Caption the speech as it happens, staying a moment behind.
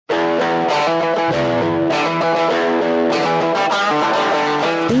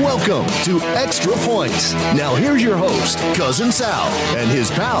to Extra Points. Now here's your host, Cousin Sal, and his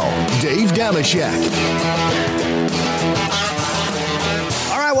pal, Dave Damashek.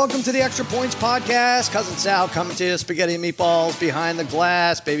 All right, welcome to the Extra Points podcast. Cousin Sal coming to you, spaghetti and meatballs behind the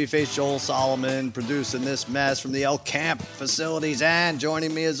glass. Babyface Joel Solomon producing this mess from the El Camp facilities. And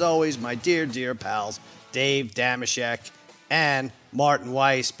joining me as always, my dear, dear pals, Dave Damashek and Martin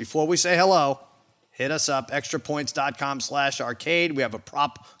Weiss. Before we say hello, hit us up, extrapoints.com/arcade. We have a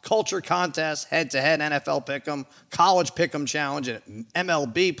prop culture contest, head-to-head NFL Pick'em, college Pick'em challenge, and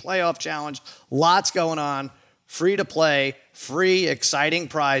MLB playoff challenge. Lots going on. Free to play, free, exciting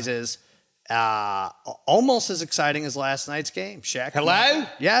prizes. Almost as exciting as last night's game. Shaq. Hello?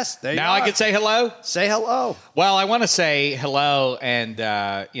 Yes, there you now are. I can say hello? Say hello. Well, I want to say hello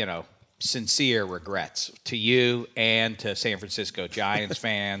and, sincere regrets to you and to San Francisco Giants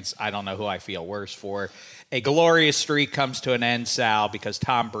fans. I don't know who I feel worse for. A glorious streak comes to an end, Sal, because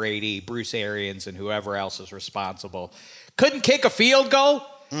Tom Brady, Bruce Arians, and whoever else is responsible couldn't kick a field goal.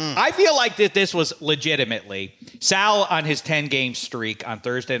 I feel like that this was legitimately Sal on his 10-game streak on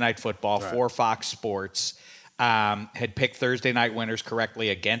Thursday Night Football for Fox Sports. Had picked Thursday night winners correctly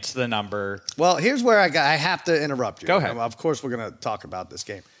against the number. Well, here's where I have to interrupt you. Go ahead. Of course, we're going to talk about this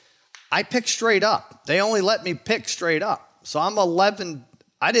game. I picked straight up. They only let me pick straight up. So I'm 11.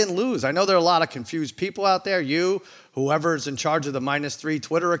 I didn't lose. I know there are a lot of confused people out there. You, whoever's in charge of the -3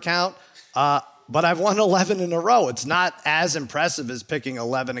 Twitter account. But I've won 11 in a row. It's not as impressive as picking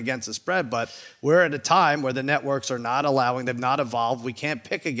 11 against the spread, but we're at a time where the networks are not allowing, they've not evolved. We can't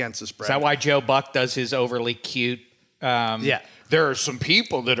pick against the spread. Is that why Joe Buck does his overly cute? Yeah. There are some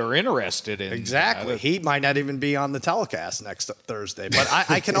people that are interested in. Exactly. He might not even be on the telecast next Thursday. But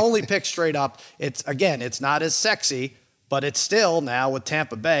I can only pick straight up. It's not as sexy, but it's still now with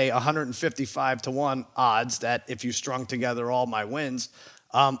Tampa Bay 155-1 odds that if you strung together all my wins.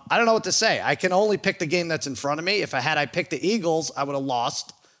 I don't know what to say. I can only pick the game that's in front of me. If I picked the Eagles, I would have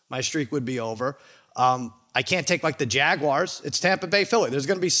lost. My streak would be over. I can't take like the Jaguars. It's Tampa Bay, Philly. There's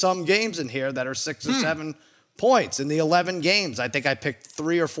going to be some games in here that are 6 or 7 points. In the 11 games, I think I picked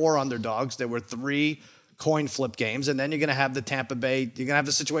 3 or 4 underdogs. There were 3 coin flip games. And then you're going to have the Tampa Bay. You're going to have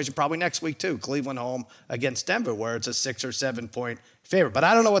the situation probably next week too. Cleveland home against Denver, where it's a 6 or 7 point favorite. But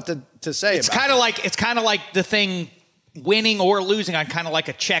I don't know what to say It's about it. It's kind of like the thing winning or losing on kind of like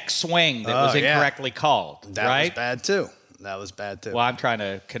a check swing that was incorrectly called. That right? was bad too. That was bad too. Well, I'm trying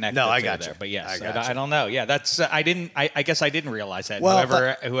to connect. No, the I two got there, you. but yes, I got I don't know. Yeah, that's I guess I didn't realize that. Well,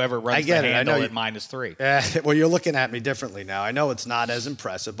 whoever runs I get the it. handle I know at -3. Well, you're looking at me differently now. I know it's not as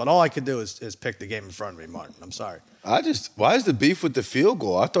impressive, but all I could do is pick the game in front of me, Martin. I'm sorry. Why is the beef with the field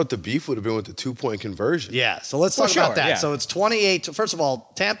goal? I thought the beef would have been with the 2-point conversion. Yeah, so let's talk sure, about that. yeah. So it's 28. First of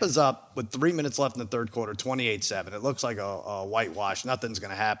all, Tampa's up with 3 minutes left in the third quarter, 28-7. It looks like a whitewash. Nothing's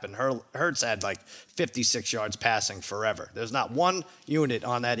going to happen. Hurts had like 56 yards passing forever. There's not one unit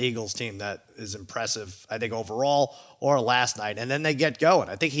on that Eagles team that is impressive, I think, overall or last night. And then they get going.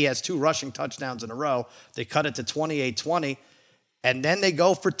 I think he has 2 rushing touchdowns in a row. They cut it to 28-20. And then they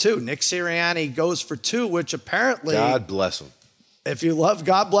go for 2. Nick Sirianni goes for 2, which apparently, God bless him. if you love,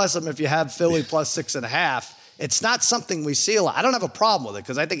 God bless him, if you have Philly plus 6.5, it's not something we see a lot. I don't have a problem with it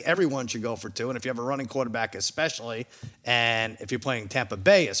because I think everyone should go for 2. And if you have a running quarterback especially, and if you're playing Tampa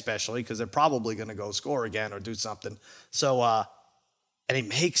Bay especially, because they're probably going to go score again or do something. So, and he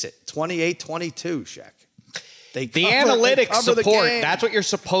makes it 28-22, Shaq. The analytics support, that's what you're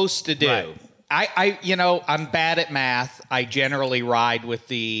supposed to do. Right. I'm bad at math. I generally ride with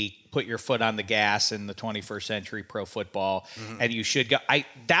the put your foot on the gas in the 21st century pro football, and you should go.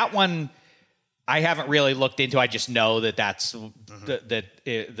 That one I haven't really looked into. I just know that that's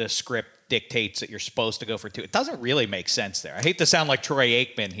the script dictates that you're supposed to go for 2. It doesn't really make sense there. I hate to sound like Troy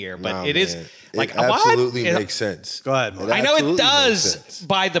Aikman here, but it is like it absolutely makes sense. Go ahead, Mark. I know it does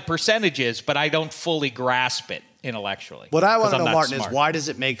by the percentages, but I don't fully grasp it intellectually. What I want to know, Martin, is why does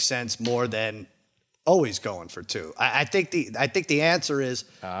it make sense more than always going for 2? I think the answer is,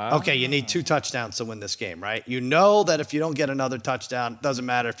 okay, you need 2 touchdowns to win this game, right? You know that if you don't get another touchdown, it doesn't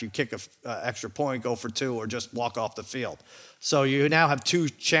matter if you kick an extra point, go for 2, or just walk off the field. So you now have 2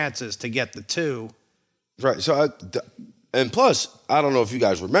 chances to get the 2. Right. So, and plus, I don't know if you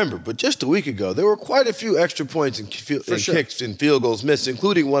guys remember, but just a week ago, there were quite a few extra points and kicks and field goals missed,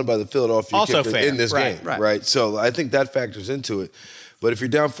 including one by the Philadelphia kicker in this game. Right. So I think that factors into it. But if you're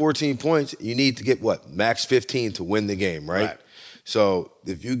down 14 points, you need to get max 15 to win the game, right? So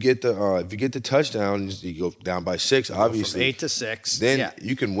if you get the touchdown, you go down by 6, obviously. From 8 to 6. Then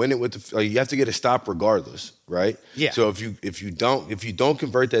you can win it with you have to get a stop regardless, right? Yeah. So if you don't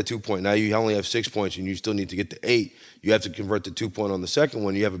convert that 2-point, now you only have 6 points and you still need to get to 8. You have to convert the 2-point on the second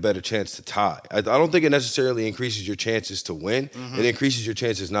one. You have a better chance to tie. I don't think it necessarily increases your chances to win. Mm-hmm. It increases your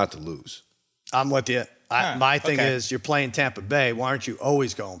chances not to lose. I'm with you. My thing is, you're playing Tampa Bay. Why aren't you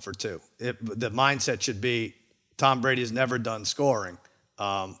always going for 2? The mindset should be Tom Brady's never done scoring.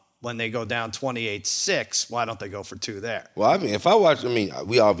 When they go down 28-6, why don't they go for 2 there? Well,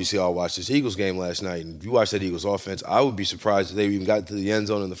 we obviously all watched this Eagles game last night, and if you watch that Eagles offense, I would be surprised if they even got to the end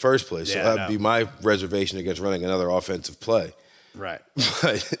zone in the first place. Yeah, so that would be my reservation against running another offensive play. Right.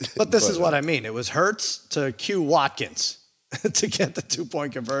 But this is what I mean. It was Hurts to Q Watkins to get the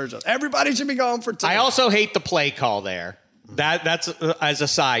 2-point conversion. Everybody should be going for 2. I also hate the play call there. That's as a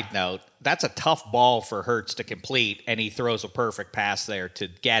side note. That's a tough ball for Hurts to complete, and he throws a perfect pass there to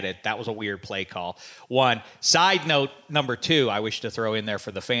get it. That was a weird play call. 1. Side note number 2, I wish to throw in there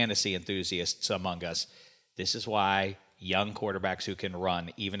for the fantasy enthusiasts among us. This is why young quarterbacks who can run,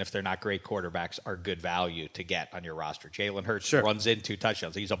 even if they're not great quarterbacks, are good value to get on your roster. Jalen Hurts runs in 2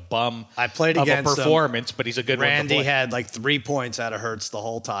 touchdowns. He's a bum I played of against a performance, but he's a good Randy one to play. had like 3 points out of Hurts the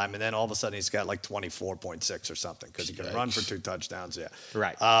whole time, and then all of a sudden he's got like 24.6 or something because he can run for 2 touchdowns. Yeah.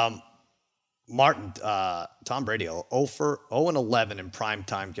 Right. Tom Brady 0-11 in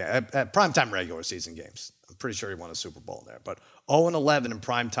primetime regular season games. I'm pretty sure he won a Super Bowl there, but 0-11 in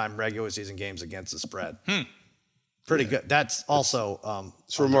primetime regular season games against the spread. Pretty good. That's also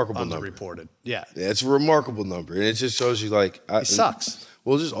it's a remarkable number. Underreported. Yeah, it's a remarkable number, and it just shows you he sucks.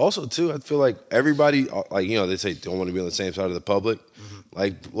 Well, just also too, I feel like everybody, they say don't want to be on the same side of the public. Mm-hmm.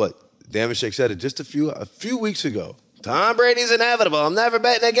 Like what Damashek said it just a few weeks ago. Tom Brady's inevitable. I'm never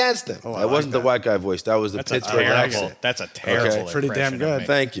betting against him. That wasn't the white guy voice. That was the Pittsburgh accent. That's a terrible. Pretty damn good.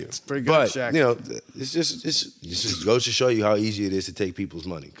 Thank you. It's pretty good. But Shaq. it just goes to show you how easy it is to take people's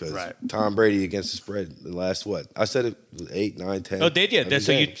money. Because Tom Brady against the spread, the last I said it was 8, 9, 10. Oh, did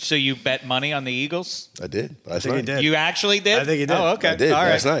you? So you bet money on the Eagles? I did. I think he did. You actually did? I think he did. Oh, okay. I did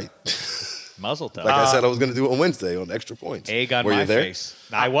last night. Muzzle tough. Like I said, I was going to do it on Wednesday on extra points. Egg on my face.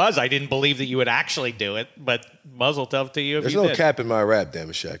 I was. I didn't believe that you would actually do it, but muzzle tough to you if There's you no did. cap in my rap,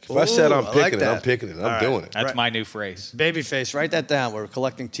 Damashek. If I said I'm picking I'm picking it. I'm doing it. That's my new phrase. Babyface, write that down. We're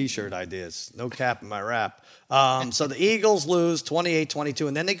collecting T-shirt ideas. No cap in my rap. So the Eagles lose 28-22,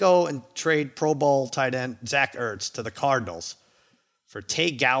 and then they go and trade Pro Bowl tight end Zach Ertz to the Cardinals for Tay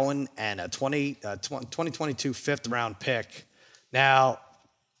Gowan and a 2022 fifth-round pick. Now,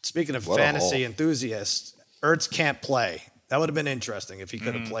 speaking of fantasy enthusiasts, Ertz can't play. That would have been interesting if he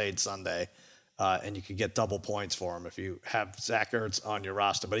could have played Sunday, and you could get double points for him if you have Zach Ertz on your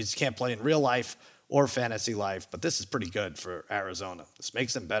roster. But he just can't play in real life or fantasy life. But this is pretty good for Arizona. This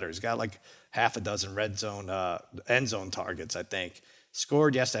makes him better. He's got like half a dozen red zone, end zone targets, I think.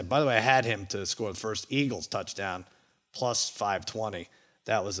 Scored yesterday. By the way, I had him to score the first Eagles touchdown, plus 520.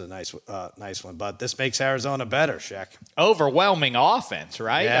 That was a nice one. But this makes Arizona better, Shaq. Overwhelming offense,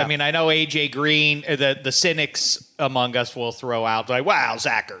 right? Yeah. I mean, I know A.J. Green, the cynics among us will throw out like, wow,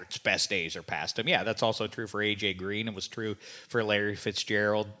 Zach Ertz, best days are past him. Yeah, that's also true for A.J. Green. It was true for Larry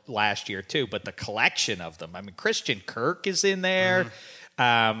Fitzgerald last year, too. But the collection of them, I mean, Christian Kirk is in there.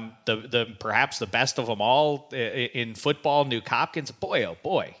 The perhaps the best of them all in football, Nuke Hopkins. Boy, oh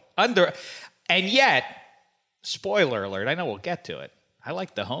boy. And yet, spoiler alert, I know we'll get to it. I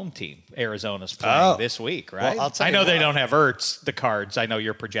like the home team Arizona's playing this week, right? Well, I know they don't have Ertz, the cards. I know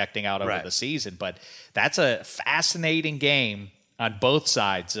you're projecting out over the season, but that's a fascinating game on both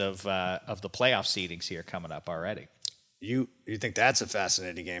sides of the playoff seedings here coming up already. You think that's a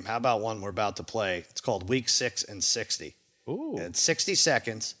fascinating game? How about one we're about to play? It's called Week 6 and 60. Ooh. And 60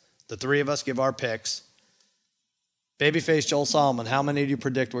 seconds. The three of us give our picks. Babyface Joel Solomon, how many do you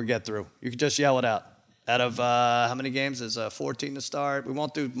predict we'll get through? You can just yell it out. Out of how many games? Is 14 to start? We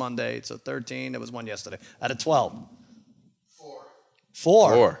won't do Monday. It's 13. There was one yesterday. Out of 12.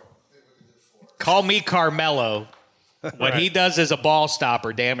 4. Call me Carmelo. What he does as a ball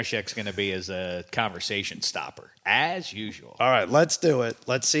stopper, Damashek's going to be as a conversation stopper, as usual. All right, let's do it.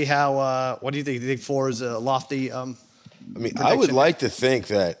 Let's see how. What do you think? Do you think 4 is a lofty? Prediction? I would like to think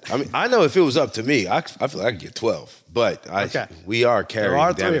that. I know if it was up to me, I feel like I could get 12. But we are carrying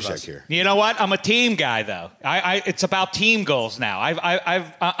Damashek here. You know what? I'm a team guy, though. It's about team goals now.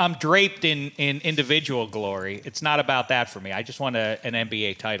 I'm draped in individual glory. It's not about that for me. I just want an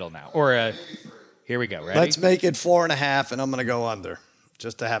NBA title now. Here we go. Ready? Let's make it 4.5, and I'm going to go under,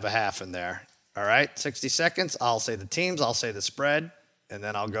 just to have a half in there. All right, 60 seconds. I'll say the teams. I'll say the spread, and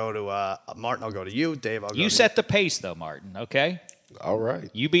then I'll go to Martin. I'll go to you, Dave. You set the pace, though, Martin. Okay. All right.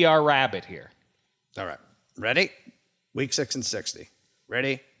 You be our rabbit here. All right. Ready? Week 6 and 60.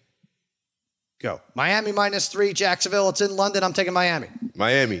 Ready? Go. Miami -3. Jacksonville. It's in London. I'm taking Miami.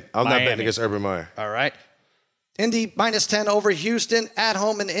 Miami. I'm not betting against Urban Meyer. All right. Indy -10 over Houston. At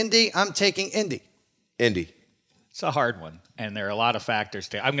home in Indy. I'm taking Indy. Indy. It's a hard one, and there are a lot of factors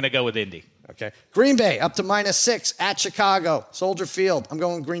to it. I'm going to go with Indy. Okay. Green Bay up to -6 at Chicago. Soldier Field. I'm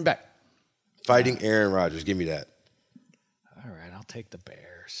going Green Bay. Fighting Aaron Rodgers. Give me that. All right. I'll take the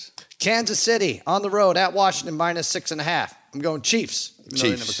Bears. Kansas City on the road at Washington -6.5. I'm going Chiefs. Even though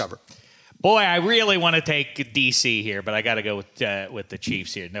they never cover. Boy, I really want to take D.C. here, but I got to go with the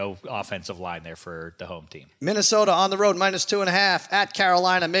Chiefs here. No offensive line there for the home team. Minnesota on the road -2.5 at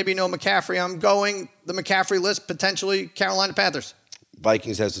Carolina. Maybe no McCaffrey. I'm going the McCaffrey list, potentially Carolina Panthers.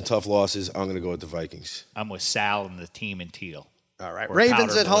 Vikings has some tough losses. I'm going to go with the Vikings. I'm with Sal and the team in teal. All right.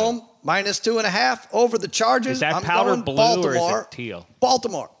 Ravens at home -2.5 over the Chargers. Is that I'm powder going blue Baltimore. or is it teal?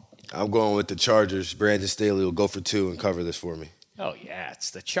 Baltimore. I'm going with the Chargers. Brandon Staley will go for 2 and cover this for me. Oh, yeah,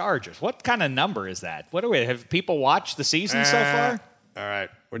 it's the Chargers. What kind of number is that? What do we have? People watched the season so far? All right.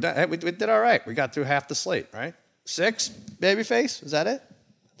 We're done. Hey, we did all right. We got through half the slate, right? 6, babyface? Is that it?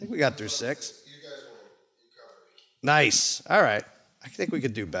 I think we got through 6. Nice. All right. I think we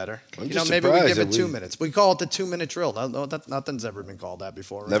could do better. Maybe we give it 2 minutes. We call it the 2-minute drill. No, nothing's ever been called that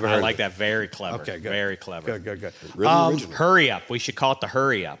before. Right? Never heard I like that. Very clever. Okay, good. Very clever. Good. Really original. Hurry up. We should call it the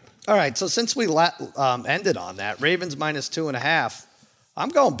hurry up. All right, so since we ended on that, Ravens -2.5, I'm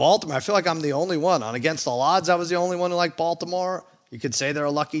going Baltimore. I feel like I'm the only one. On Against All Odds, I was the only one who liked Baltimore. You could say they're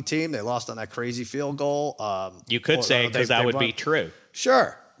a lucky team. They lost on that crazy field goal. You could say because that would be true.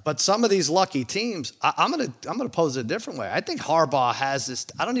 Sure, but some of these lucky teams, I'm gonna pose it a different way. I think Harbaugh has this.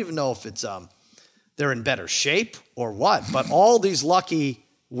 I don't even know if it's they're in better shape or what, but all these lucky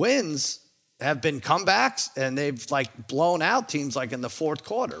wins have been comebacks, and they've like blown out teams like in the fourth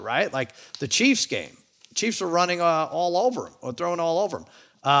quarter, right? Like the Chiefs game. Chiefs were running all over them or throwing all over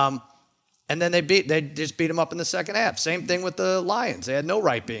them. And then they just beat them up in the second half. Same thing with the Lions. They had no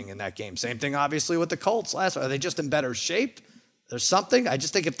right being in that game. Same thing, obviously, with the Colts last week. Are they just in better shape? There's something. I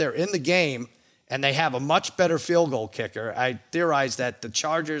just think if they're in the game and they have a much better field goal kicker, I theorize that the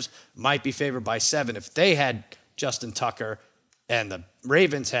Chargers might be favored by 7 if they had Justin Tucker and the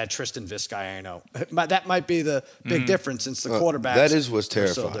Ravens had Tristan Vizcaino. That might be the big difference since the quarterbacks. That is what's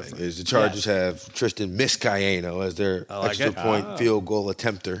terrifying. Is the Chargers have Tristan Vizcaino as their extra point field goal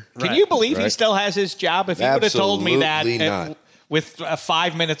attempter. Can you believe he still has his job? If he would have told me that with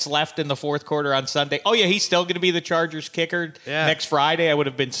 5 minutes left in the fourth quarter on Sunday, oh yeah, he's still going to be the Chargers kicker next Friday, I would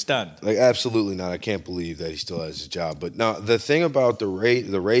have been stunned. Like absolutely not. I can't believe that he still has his job. But now the thing about the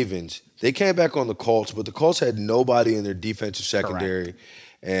Ravens. They came back on the Colts, but the Colts had nobody in their defensive secondary. Correct.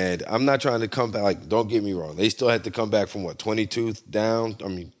 And I'm not trying to come back. Like, don't get me wrong. They still had to come back from, 22 down?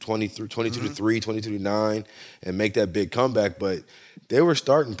 22 to 3, 22 to 9, and make that big comeback. But they were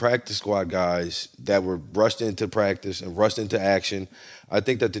starting practice squad guys that were rushed into practice and rushed into action. I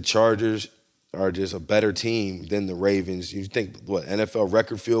think that the Chargers are just a better team than the Ravens. You think, NFL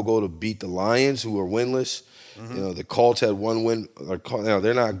record field goal to beat the Lions, who are winless? Mm-hmm. The Colts had 1 win.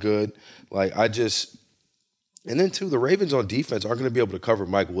 They're not good. And then, too, the Ravens on defense aren't going to be able to cover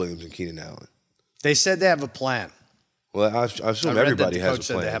Mike Williams and Keenan Allen. They said they have a plan. Well, I assume everybody has a plan. The coach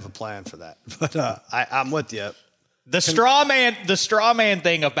said they have a plan for that. But I'm with you. The straw man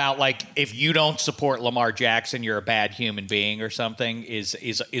thing about if you don't support Lamar Jackson, you're a bad human being or something is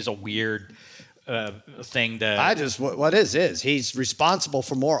a weird thing to. What is he's responsible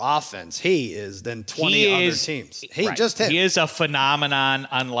for more offense. He is than 20 other teams. He is a phenomenon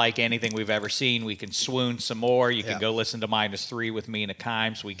unlike anything we've ever seen. We can swoon some more. You can go listen to -3 with Mina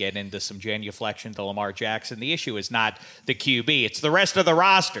Kimes. We get into some genuflection to Lamar Jackson. The issue is not the QB. It's the rest of the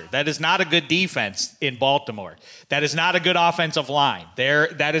roster. That is not a good defense in Baltimore. That is not a good offensive line.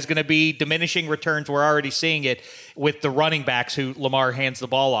 That is going to be diminishing returns. We're already seeing it with the running backs who Lamar hands the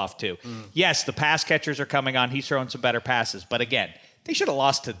ball off to. Yes, the pass catchers are coming on. He's throwing some better passes. But again, they should have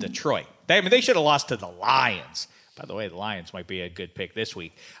lost to Detroit. They should have lost to the Lions. By the way, the Lions might be a good pick this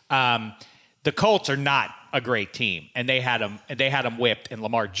week. The Colts are not a great team, and they had them whipped, and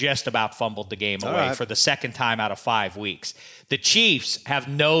Lamar just about fumbled the game away for the second time out of 5 weeks. The Chiefs have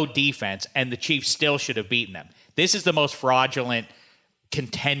no defense, and the Chiefs still should have beaten them. This is the most fraudulent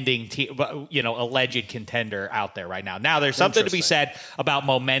contending team, alleged contender out there right now. Now, there's something to be said about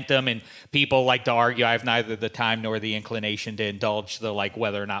momentum, and people like to argue. I have neither the time nor the inclination to indulge the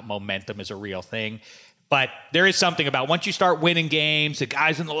whether or not momentum is a real thing. But there is something about once you start winning games, the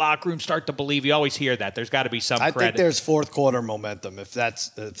guys in the locker room start to believe. You always hear that. There's got to be some credit. I think there's fourth quarter momentum if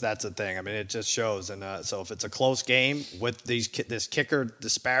that's a thing. I mean, it just shows. And so if it's a close game with this kicker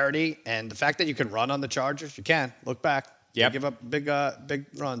disparity and the fact that you can run on the Chargers, you can. Look back. Yep. They give up big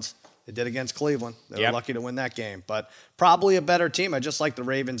runs. They did against Cleveland. They were lucky to win that game. But probably a better team. I just like the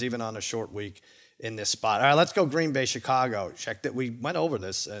Ravens even on a short week in this spot. All right, let's go Green Bay, Chicago. Check that. We went over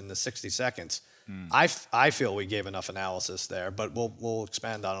this in the 60 seconds. I feel we gave enough analysis there, but we'll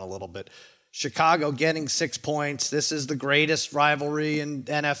expand on it a little bit. Chicago getting 6 points. This is the greatest rivalry in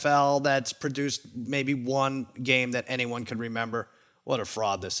NFL that's produced maybe one game that anyone can remember. What a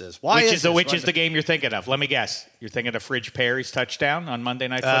fraud this is. Which is the game you're thinking of? Let me guess. You're thinking of Fridge Perry's touchdown on Monday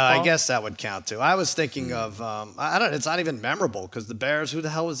Night Football? I guess that would count too. I was thinking of I don't. It's not even memorable because the Bears. Who the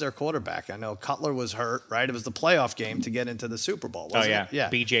hell was their quarterback? I know Cutler was hurt. Right. It was the playoff game to get into the Super Bowl. Wasn't it? Yeah.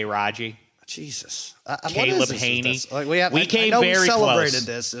 B.J. Raji. Jesus. Caleb Haney. Like we came very celebrated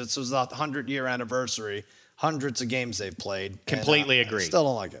close. This was the 100-year anniversary. Hundreds of games they've played. Completely agree. Still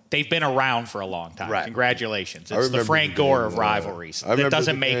don't like it. They've been around for a long time. Right. Congratulations. It's the Frank Gore of rivalries. That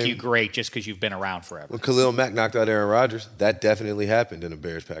doesn't make you great just because you've been around forever. When Khalil Mack knocked out Aaron Rodgers, that definitely happened in a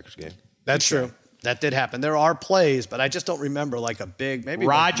Bears-Packers game. That's true. That did happen. There are plays, but I just don't remember like a big, maybe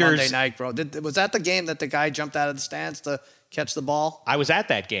Rodgers, Monday night, bro. Was that the game that the guy jumped out of the stands to catch the ball? I was at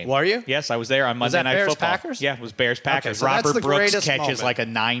that game. Were you? Yes, I was there on Monday Night Football. Packers? Yeah, it was Bears-Packers. Okay, so Robert Brooks catches moment. like a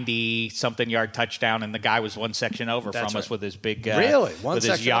 90-something yard touchdown, and the guy was one section over from us with his big, his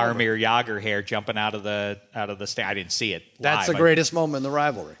Jaromir Jagr hair jumping out of the stand. I didn't see it. That's the greatest moment in the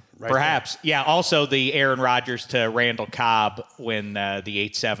rivalry. Right Perhaps. There. Yeah, also the Aaron Rodgers to Randall Cobb when the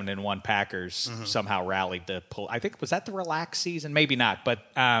 8-7-1 Packers somehow rallied the pull. I think, was that the relaxed season? Maybe not. But,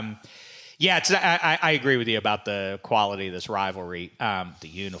 I agree with you about the quality of this rivalry. The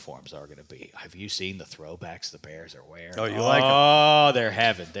uniforms are going to be. Have you seen the throwbacks the Bears are wearing? Oh, you like them? Oh, they're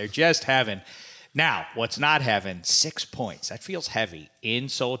heaven. They're just heaven. Now, what's not heaven? 6 points. That feels heavy. In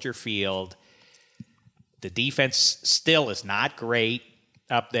Soldier Field, the defense still is not great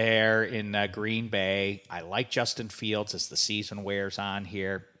up there in Green Bay. I like Justin Fields as the season wears on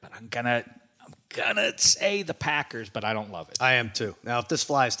here, but I'm gonna say the Packers, but I don't love it. I am too. Now, if this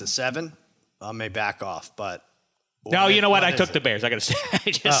flies to 7, I may back off, but no, you know what? I took the Bears. I got to say,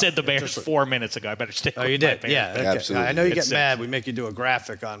 I just said the Bears 4 minutes ago. I better stick. Oh, you did? Yeah, okay. Absolutely. I know you get mad. We make you do a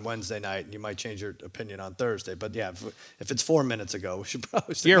graphic on Wednesday night, and you might change your opinion on Thursday. But yeah, if it's 4 minutes ago, we should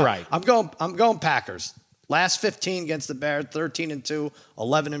probably. You're right. I'm going Packers. Last 15 against the Bears, 13-2,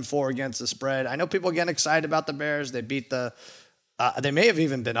 11-4 against the spread. I know people are getting excited about the Bears. They beat the. They may have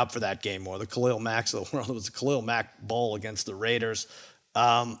even been up for that game more. The Khalil Macks of the world. It was the Khalil Mack Bowl against the Raiders,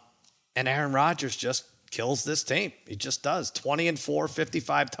 and Aaron Rodgers just kills this team. He just does. 20-4,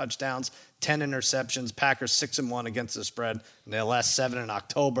 55 touchdowns, 10 interceptions. Packers 6-1 against the spread in their last 7 in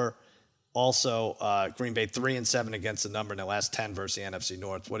October. Also, Green Bay 3-7 against the number in their last 10 versus the NFC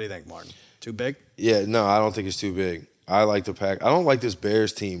North. What do you think, Martin? Too big? Yeah, no, I don't think it's too big. I like the Pack. I don't like this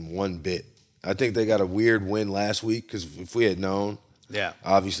Bears team one bit. I think they got a weird win last week because if we had known,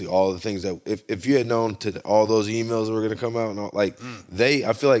 obviously all the things that if you had known to all those emails that were going to come out and all, I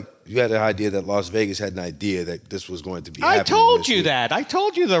feel like you had an idea that Las Vegas had an idea that this was going to be happening. I told you that. I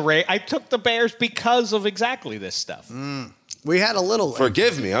told you I took the Bears because of exactly this stuff. We had a little.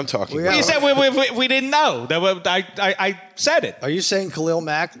 Forgive me, I'm talking. You said we didn't know. I said it. Are you saying Khalil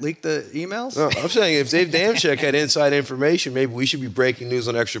Mack leaked the emails? No, I'm saying if Dave Damashek had inside information, maybe we should be breaking news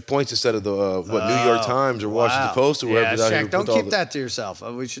on Extra Points instead of the New York Times or Washington Post or wherever. Shaq, don't keep that to yourself.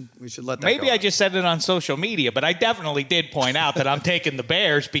 We should let that. Maybe go. I just said it on social media, but I definitely did point out that I'm taking the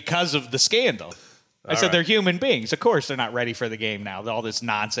Bears because of the scandal. I said they're human beings. Of course, they're not ready for the game now. All this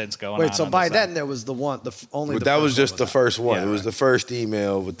nonsense going on. Wait, so by then there was the only. But that was just the first one. Yeah, it was the first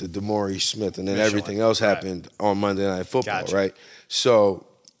email with the DeMaurice Smith, and then everything else happened on Monday Night Football, right? So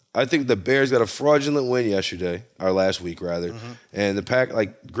I think the Bears got a fraudulent win yesterday, or last week rather, and the Pack,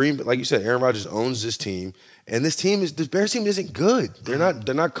 like you said, Aaron Rodgers owns this team, and this Bears team isn't good.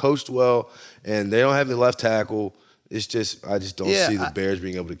 They're not coached well, and they don't have any left tackle. It's just I just don't see the Bears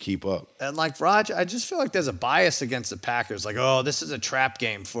being able to keep up. And like Raj, I just feel like there's a bias against the Packers. Like, oh, this is a trap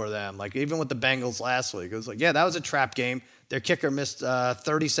game for them. Like even with the Bengals last week, it was like, yeah, that was a trap game. Their kicker missed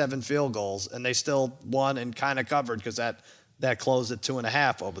 37 field goals, and they still won and kind of covered because that closed at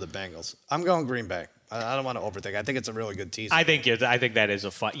 2.5 over the Bengals. I'm going Green Bay. I don't want to overthink. I think it's a really good teaser. I think that is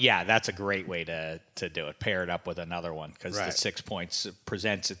a fun. Yeah, that's a great way to do it. Pair it up with another one because the 6 points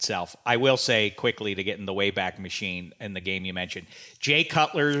presents itself. I will say quickly to get in the Wayback Machine in the game you mentioned, Jay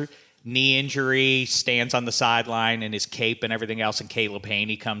Cutler knee injury, stands on the sideline in his cape and everything else, and Caleb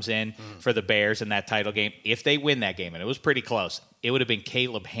Haney comes in for the Bears in that title game. If they win that game, and it was pretty close, it would have been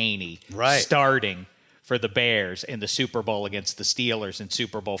Caleb Haney starting for the Bears in the Super Bowl against the Steelers in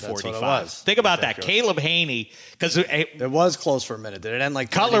Super Bowl 45. Think about that. Caleb Haney, because it was close for a minute. Did it end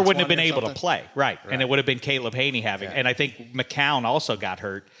like Cutler wouldn't have been able to play, right? And it would have been Caleb Haney having. And I think McCown also got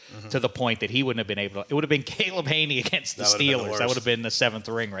hurt to the point that he wouldn't have been able to. It would have been Caleb Haney against the Steelers. That would have been the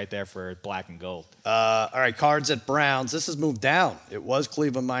 7th ring right there for black and gold. All right, Cards at Browns. This has moved down. It was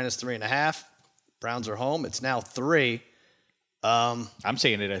Cleveland -3.5. Browns are home. It's now 3. I'm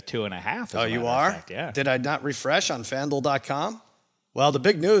seeing it at 2.5. Oh, you are? Fact, yeah. Did I not refresh on FanDuel.com? Well, the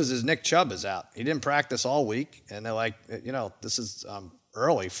big news is Nick Chubb is out. He didn't practice all week, and they're like, this is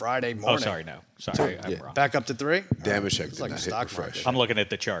early Friday morning. Oh, sorry, no. Sorry, I'm wrong. Back up to 3? Damage check did like not a hit stock refresh. market. I'm looking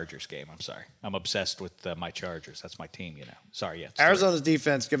at the Chargers game. I'm sorry. I'm obsessed with my Chargers. That's my team, Sorry, yeah. Arizona's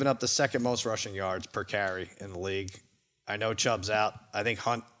defense giving up the 2nd most rushing yards per carry in the league. I know Chubb's out. I think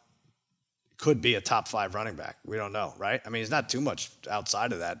Hunt could be a top 5 running back. We don't know, right? I mean, he's not too much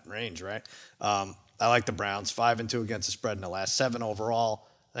outside of that range, right? I like the Browns, 5-2 against the spread in the last 7 overall.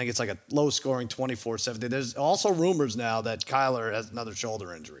 I think it's like a low-scoring 24-17. There's also rumors now that Kyler has another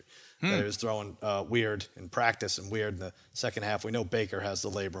shoulder injury. That he was throwing weird in practice and weird in the second half. We know Baker has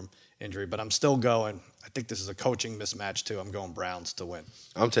the labrum injury, but I'm still going. I think this is a coaching mismatch, too. I'm going Browns to win.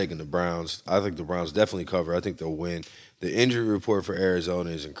 I'm taking the Browns. I think the Browns definitely cover. I think they'll win. The injury report for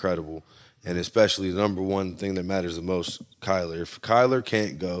Arizona is incredible. And especially the number one thing that matters the most, Kyler. If Kyler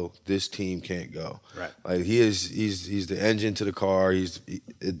can't go, this team can't go. Right. Like he's the engine to the car.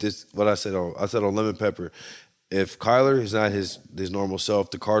 What I said on Lemon Pepper. If Kyler is not his normal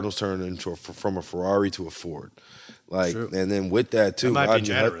self, the Cardinals turn into from a Ferrari to a Ford. Like, and then with that too, Rodney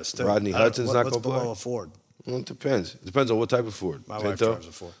Hudson's not going to play. What's below a Ford? Well, it depends. It depends on what type of Ford. My wife drives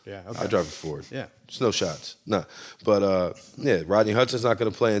a Ford. Yeah, okay. I drive a Ford. Yeah. It's no shots. No. But, Rodney Hudson's not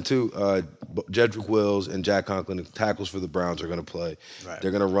going to play. And, two, Jedrick Wills and Jack Conklin, the tackles for the Browns, are going to play. Right. They're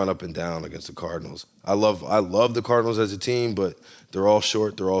going to run up and down against the Cardinals. I love the Cardinals as a team, but they're all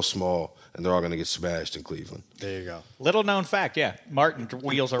short, they're all small, and they're all going to get smashed in Cleveland. There you go. Little known fact, Martin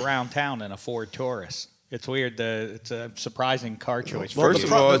wheels around town in a Ford Taurus. It's weird. It's a surprising car choice. Well, first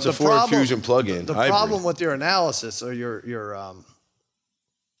of all, it's a Ford Fusion plug-in. The problem with your analysis or your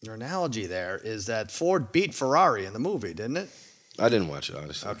analogy there is that Ford beat Ferrari in the movie, didn't it? I didn't watch it,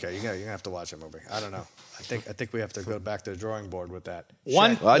 honestly. Okay, you're gonna have to watch that movie. I don't know. I think we have to go back to the drawing board with that.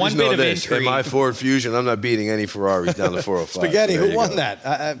 One bit of intrigue. In my Ford Fusion, I'm not beating any Ferraris down the 405. Spaghetti, who won that?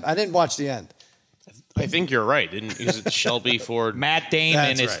 I didn't watch the end. I think you're right. Is it Shelby Ford? Matt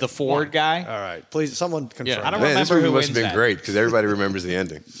Damon is the Ford guy. All right, please, someone confirm. Yeah, I don't remember this movie who must have been that. great because everybody remembers the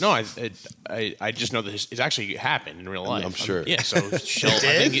ending. No, I just know that it actually happened in real life. I'm sure. Yeah, so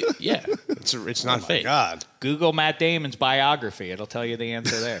Shelby. It's not fake. God, Google Matt Damon's biography. It'll tell you the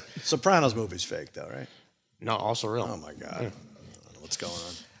answer there. Sopranos movie's fake though, right? No, also real. Oh my God, I don't know what's going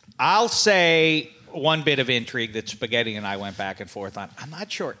on. I'll say one bit of intrigue that Spaghetti and I went back and forth on. I'm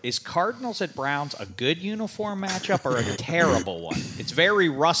not sure. Is Cardinals at Browns a good uniform matchup or a terrible one? It's very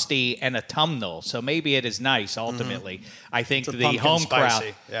rusty and autumnal, so maybe it is nice ultimately. Mm-hmm. I think the home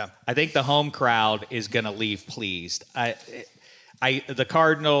crowd. Yeah. I think the home crowd is going to leave pleased. The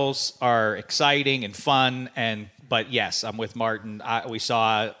Cardinals are exciting and fun, but yes, I'm with Martin. We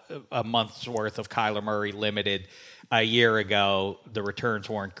saw a month's worth of Kyler Murray limited a year ago. The returns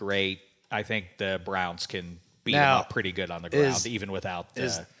weren't great. I think the Browns can beat them up pretty good on the ground, even without their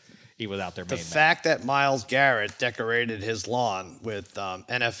main man. The fact that Myles Garrett decorated his lawn with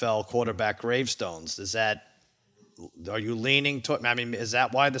NFL quarterback gravestones, are you leaning toward? I mean, is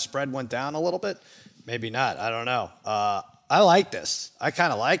that why the spread went down a little bit? Maybe not. I don't know. I like this. I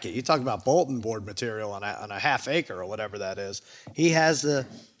kind of like it. You talk about bulletin board material on a half acre or whatever that is. He has the.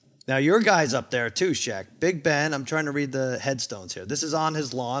 Now, your guy's up there, too, Shaq. Big Ben, I'm trying to read the headstones here. This is on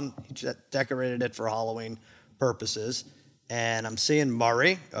his lawn. He decorated it for Halloween purposes. And I'm seeing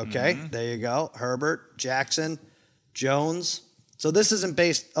Murray. Okay, There you go. Herbert, Jackson, Jones. So this isn't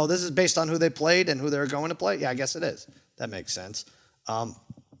based – this is based on who they played and who they're going to play? Yeah, I guess it is. That makes sense.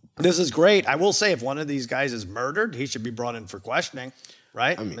 This is great. I will say if one of these guys is murdered, he should be brought in for questioning.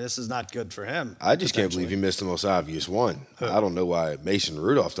 Right? I mean, this is not good for him. I just can't believe he missed the most obvious one. I don't know why Mason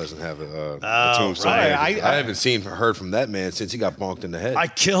Rudolph doesn't have a tombstone. Right. I haven't heard from that man since he got bonked in the head. I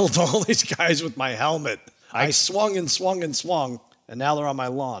killed all these guys with my helmet. I swung and swung and swung, and now they're on my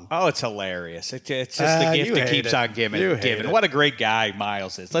lawn. Oh, it's hilarious. It's just the gift that keeps on giving. What a great guy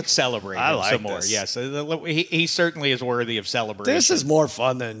Myles is. Let's celebrate him some more. Yes, he certainly is worthy of celebration. This is more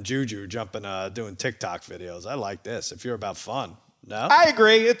fun than Juju jumping, doing TikTok videos. I like this. If you're about fun. No? I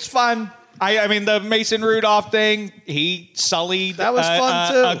agree. It's fun. I mean, the Mason Rudolph thing, he sullied that was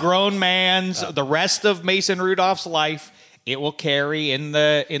fun too. A grown man's, the rest of Mason Rudolph's life. It will carry in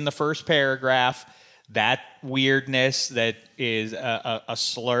the first paragraph that weirdness that is a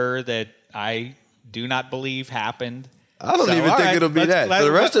slur that I do not believe happened. I don't even think it'll be that. For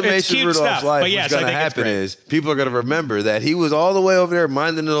the rest of Mason Rudolph's life, what's going to happen is people are going to remember that he was all the way over there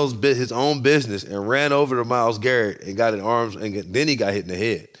minding his own business and ran over to Myles Garrett and got in arms, and then he got hit in the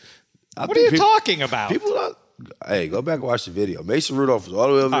head. What are you talking about? Hey, go back and watch the video. Mason Rudolph was all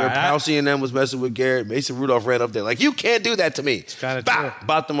the way over there. Pouncey and them was messing with Garrett. Mason Rudolph ran up there like, you can't do that to me. It's kind of true.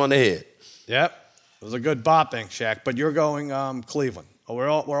 Bopped him on the head. Yep. It was a good bopping, Shaq. But you're going Cleveland. Oh, we're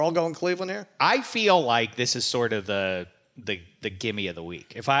all going Cleveland here? I feel like this is sort of the gimme of the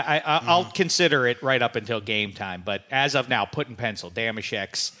week. If I'll consider it right up until game time. But as of now, put in pencil,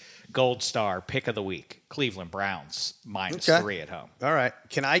 Damashek's Gold Star pick of the week, Cleveland Browns -3 at home. All right.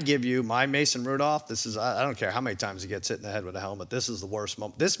 Can I give you my Mason Rudolph? This is, I don't care how many times he gets hit in the head with a helmet. This is the worst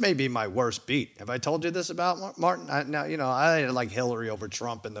moment. This may be my worst beat. Have I told you this about Martin? I had like Hillary over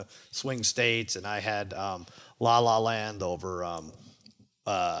Trump in the swing states, and I had La La Land over,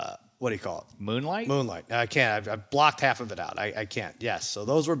 what do you call it? Moonlight? I can't. I've blocked half of it out. I can't. Yes. So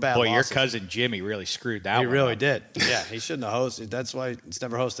those were bad losses. Your cousin Jimmy really screwed that one. He really did. Yeah, he shouldn't have hosted. That's why it's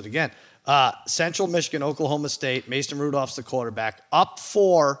never hosted again. Central Michigan, Oklahoma State. Mason Rudolph's the quarterback. Up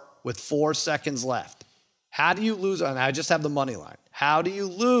 4 with 4 seconds left. How do you lose? And I just have the money line. How do you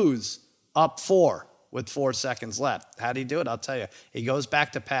lose up 4 with 4 seconds left? How do you do it? I'll tell you. He goes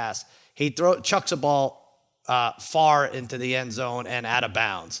back to pass. He chucks a ball far into the end zone and out of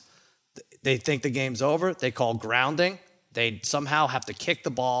bounds. They think the game's over. They call grounding. They somehow have to kick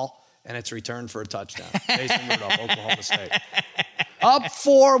the ball, and it's returned for a touchdown. Mason Rudolph, Oklahoma State. Up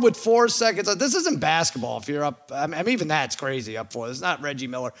 4 with 4 seconds. This isn't basketball. If you're up, I mean, even that's crazy. Up 4. It's not Reggie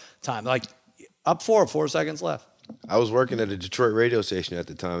Miller time. Like up 4 with 4 seconds left. I was working at a Detroit radio station at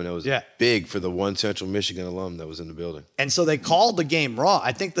the time, and it was big for the one Central Michigan alum that was in the building. And so they called the game wrong.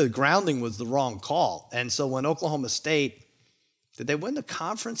 I think the grounding was the wrong call. And so when Oklahoma State, did they win the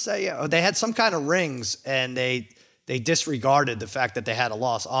conference that year? Oh, they had some kind of rings, and they disregarded the fact that they had a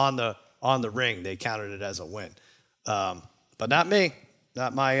loss on the ring. They counted it as a win. But not me,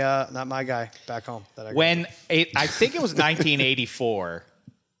 not my guy back home. I think it was 1984.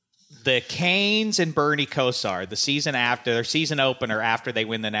 The Canes and Bernie Kosar, the season after, their season opener after they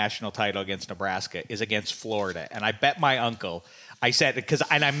win the national title against Nebraska, is against Florida. And I bet my uncle, I said,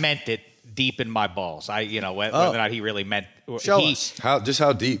 and I meant it deep in my balls. Whether or not he really meant. Show us. How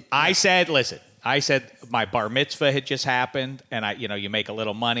deep? I said, listen, my bar mitzvah had just happened, and you make a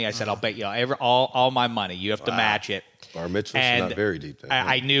little money. I said, I'll bet you all my money. You have to match it. Bar mitzvah's not very deep. Then,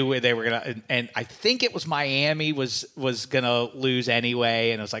 I knew they were gonna, and I think it was Miami was gonna lose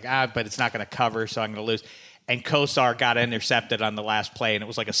anyway, and it was like but it's not gonna cover, so I'm gonna lose. And Kosar got intercepted on the last play, and it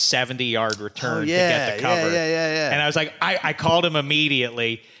was like a 70-yard return to get the cover. Yeah. And I was like, I called him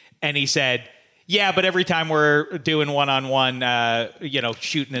immediately, and he said, yeah, but every time we're doing one-on-one,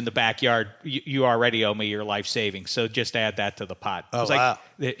 shooting in the backyard, you already owe me your life savings. So just add that to the pot. Oh, wow.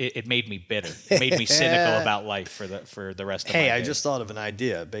 It made me bitter. It made me cynical about life for the rest of my days. Hey, I just thought of an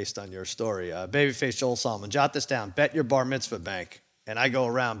idea based on your story. Babyface Joel Solomon, jot this down. Bet your bar mitzvah bank. And I go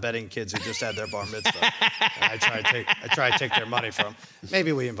around betting kids who just had their bar mitzvah. And I try to take their money from them.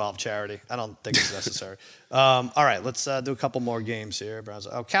 Maybe we involve charity. I don't think it's necessary. All right, let's do a couple more games here.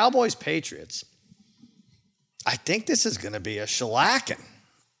 Cowboys, Patriots. I think this is going to be a shellacking.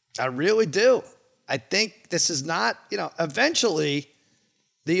 I really do. I think this is not, eventually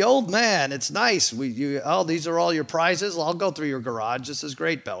the old man, it's nice. These are all your prizes. I'll go through your garage. This is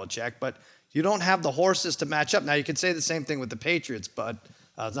great, Belichick. But you don't have the horses to match up. Now, you could say the same thing with the Patriots, but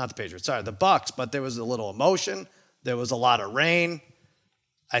it's not the Patriots. Sorry, the Bucs. But there was a little emotion. There was a lot of rain.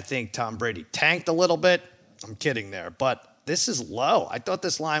 I think Tom Brady tanked a little bit. I'm kidding there. But this is low. I thought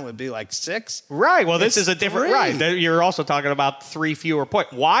this line would be like 6. Right. Well, this is a different 3. right. You're also talking about 3 fewer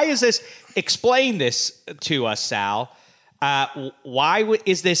points. Why is this? Explain this to us, Sal. Why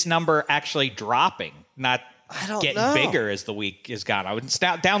is this number actually dropping? Not getting bigger as the week is gone. I would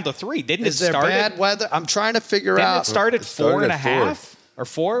down to 3. Didn't it start? Is there bad weather? I'm trying to figure out. Didn't it start at 4.5 or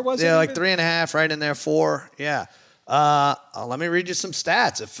 4? Was it? Yeah, like 3.5, right in there. 4. Yeah. Let me read you some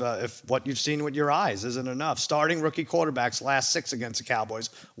stats if what you've seen with your eyes isn't enough. Starting rookie quarterbacks last 6 against the Cowboys,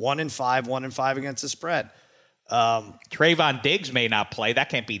 1-5, 1-5 against the spread. Trayvon Diggs may not play. That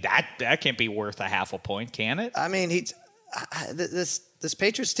can't be worth a half a point, can it? I mean, this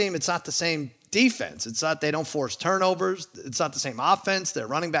Patriots team, it's not the same defense. It's not, they don't force turnovers. It's not the same offense. Their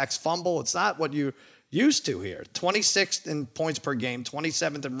running backs fumble. It's not what you're used to here. 26th in points per game,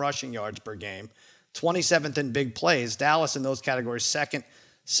 27th in rushing yards per game, 27th in big plays. Dallas in those categories,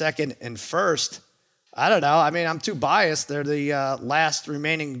 second and first. I don't know. I mean, I'm too biased. They're the last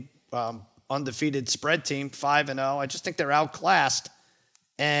remaining undefeated spread team, 5-0. I just think they're outclassed.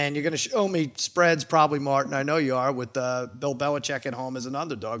 And you're going to show me spreads, probably, Martin. I know you are, with Bill Belichick at home as an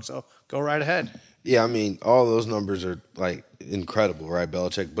underdog. So go right ahead. Yeah, I mean, all those numbers are, like, incredible, right,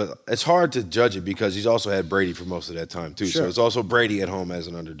 Belichick? But it's hard to judge it because he's also had Brady for most of that time, too. Sure. So it's also Brady at home as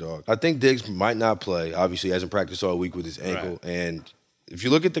an underdog. I think Diggs might not play. Obviously, he hasn't practiced all week with his ankle. Right. And if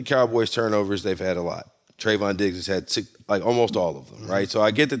you look at the Cowboys' turnovers, they've had a lot. Trayvon Diggs has had almost all of them, right? So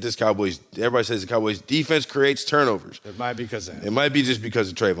I get that everybody says the Cowboys defense creates turnovers. It might be because of him. It might be just because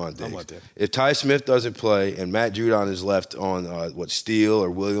of Trayvon Diggs. If Ty Smith doesn't play and Matt Judon is left on Steele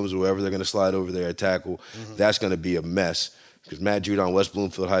or Williams or whoever they're going to slide over there at tackle, that's going to be a mess because Matt Judon, West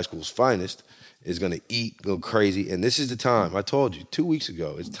Bloomfield High School's finest, is going to go crazy. And this is the time. I told you 2 weeks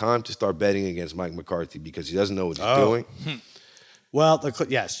ago, it's time to start betting against Mike McCarthy because he doesn't know what he's doing. Well,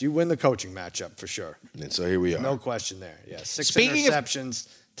 yes, you win the coaching matchup for sure. And so here we are. No question there. Yeah, 6 interceptions,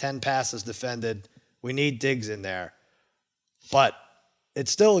 10 passes defended. We need Diggs in there. But it's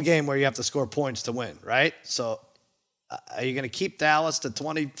still a game where you have to score points to win, right? So are you going to keep Dallas to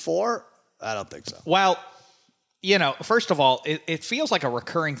 24? I don't think so. Well, first of all, it feels like a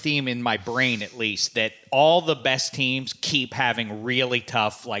recurring theme in my brain, at least, that all the best teams keep having really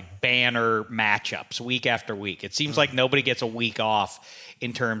tough, like, banner matchups week after week. It seems like nobody gets a week off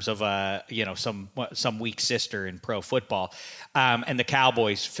in terms of, some weak sister in pro football. And the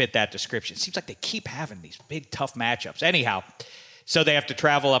Cowboys fit that description. It seems like they keep having these big, tough matchups. Anyhow, so they have to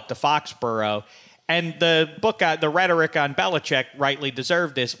travel up to Foxborough. And the rhetoric on Belichick rightly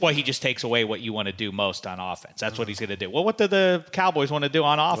deserved this. Well, he just takes away what you want to do most on offense. That's what he's going to do. Well, what do the Cowboys want to do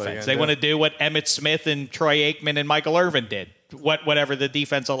on offense? They want to do what Emmitt Smith and Troy Aikman and Michael Irvin did, whatever the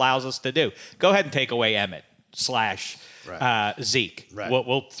defense allows us to do. Go ahead and take away Emmitt / Zeke. Right.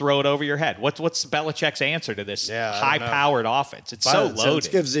 We'll throw it over your head. What's Belichick's answer to this high-powered offense? It's so loaded. So let's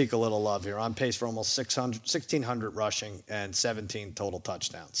give Zeke a little love here. On pace for almost 1,600 rushing and 17 total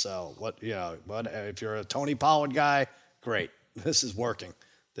touchdowns. So if you're a Tony Pollard guy, great. This is working.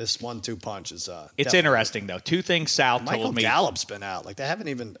 This 1-2 punch is. It's interesting though. Two things Sal told me. Michael Gallup's been out. Like they haven't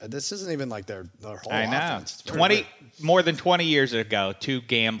even. This isn't even like their whole offense. More than 20 years ago, two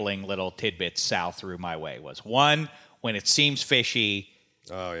gambling little tidbits Sal threw my way was one, when it seems fishy,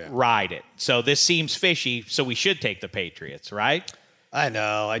 ride it. So this seems fishy, so we should take the Patriots, right? I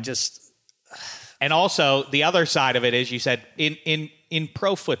know. And also the other side of it is you said in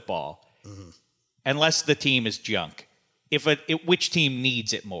pro football, unless the team is junk. Which team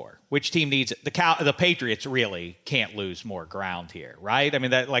needs it more? Which team needs it? The Patriots really can't lose more ground here, right? I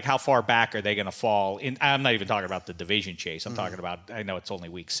mean, how far back are they going to fall? I'm not even talking about the division chase. I'm talking about, I know it's only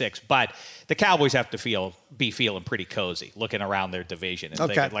week 6, but the Cowboys have to be feeling pretty cozy, looking around their division and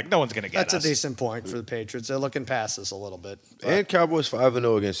thinking, like, no one's going to get us. That's a decent point for the Patriots. They're looking past us a little bit. And Cowboys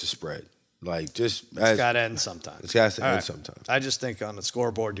 5-0 against the spread. Like, it's got to end sometime. It's got to end sometime. I just think on the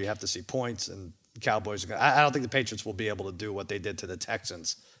scoreboard you have to see points, and Cowboys. I don't think the Patriots will be able to do what they did to the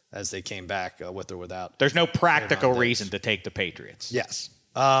Texans as they came back with or without. There's no practical reason to take the Patriots. Yes.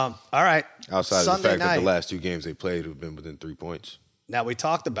 All right. Outside of the fact that the last 2 games they played have been within 3 points. Now, we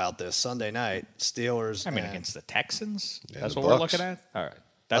talked about this Sunday night. Steelers. Against the Texans? That's what we're looking at? All right.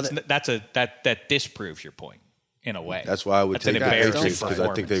 That disproves your point. In a way. That's why I would take the Patriots because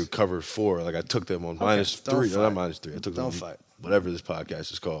I think they covered 4. Like I took them on -3. No, not -3. I took them on whatever this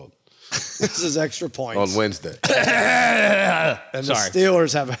podcast is called. This is extra points. On Wednesday. And the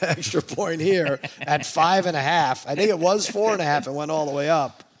Steelers have an extra point here at 5.5. I think it was 4.5 and went all the way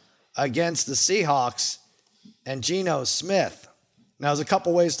up against the Seahawks and Geno Smith. Now, there's a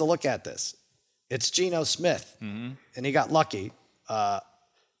couple ways to look at this. It's Geno Smith, and he got lucky,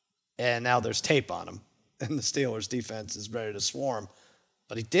 and now there's tape on him. And the Steelers' defense is ready to swarm.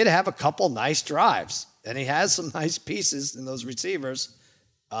 But he did have a couple nice drives, and he has some nice pieces in those receivers.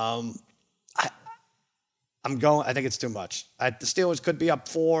 I think it's too much. The Steelers could be up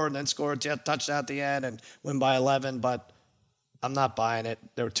 4 and then score a touchdown at the end and win by 11, but I'm not buying it.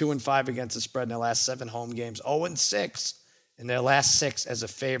 They were 2-5 against the spread in their last 7 home games, 0-6 in their last 6 as a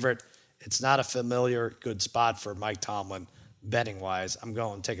favorite. It's not a familiar good spot for Mike Tomlin betting-wise. I'm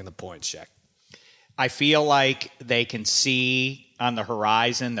taking the points, check. I feel like they can see on the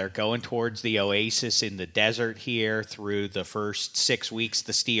horizon. They're going towards the oasis in the desert here through the first 6 weeks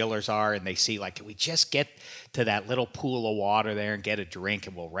the Steelers are, and they see, like, can we just get to that little pool of water there and get a drink,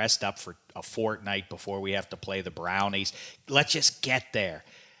 and we'll rest up for a fortnight before we have to play the Brownies. Let's just get there.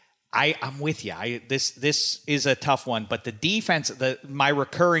 I'm with you. This is a tough one, but the defense, my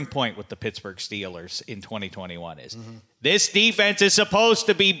recurring point with the Pittsburgh Steelers in 2021 is this defense is supposed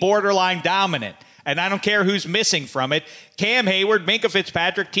to be borderline dominant. And I don't care who's missing from it. Cam Hayward, Minkah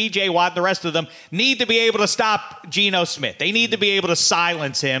Fitzpatrick, T.J. Watt, the rest of them need to be able to stop Geno Smith. They need to be able to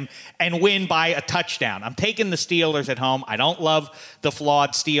silence him and win by a touchdown. I'm taking the Steelers at home. I don't love the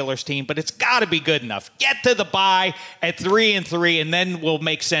flawed Steelers team, but it's got to be good enough. Get to the bye at 3-3, and then we'll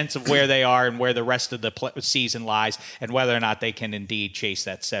make sense of where they are and where the rest of the season lies and whether or not they can indeed chase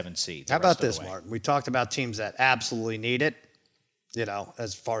that 7th seed. How about this, Martin? We talked about teams that absolutely need it,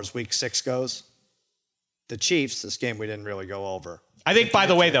 as far as week 6 goes. The Chiefs, this game we didn't really go over. I think, by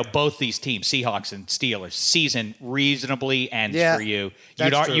the way, though, both these teams, Seahawks and Steelers, season reasonably ends for you.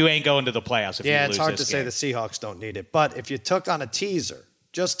 You ain't going to the playoffs if you lose this game. Yeah, it's hard to say the Seahawks don't need it. But if you took on a teaser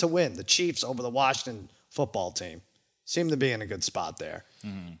just to win, the Chiefs over the Washington football team seem to be in a good spot there.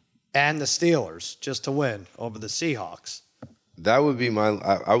 Mm-hmm. And the Steelers just to win over the Seahawks. That would be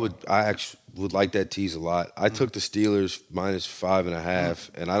I actually would like that tease a lot. I took the Steelers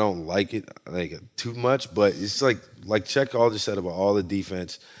 -5.5, and I don't like it. I think too much, but it's like Check all just said about all the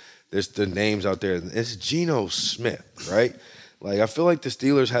defense. There's the names out there. It's Geno Smith, right? I feel like the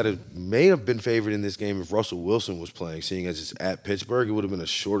Steelers may have been favored in this game if Russell Wilson was playing, seeing as it's at Pittsburgh. It would have been a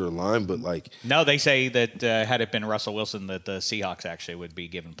shorter line, but No, they say that had it been Russell Wilson, that the Seahawks actually would be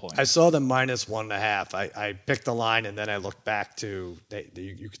given points. I saw them -1.5. I picked the line, and then I looked back to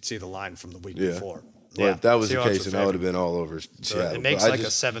you could see the line from the week before. Well, if that was the case, then I would have been all over Seattle. It makes a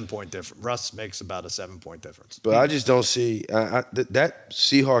 7-point difference. Russ makes about a 7-point difference. But I just don't see that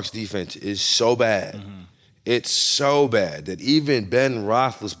Seahawks defense is so bad. Mm-hmm. It's so bad that even Ben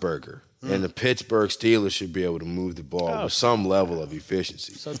Roethlisberger and the Pittsburgh Steelers should be able to move the ball with some level of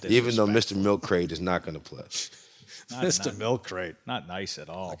efficiency, even though Mr. Milk Crate is not going to play. Mr. Milk Crate. Not nice at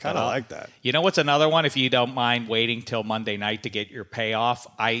all. I kind of like that. You know what's another one, if you don't mind waiting till Monday night to get your payoff?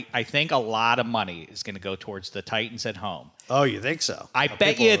 I think a lot of money is going to go towards the Titans at home. Oh, you think so? I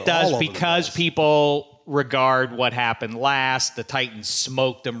bet you it does because people regard what happened last. The Titans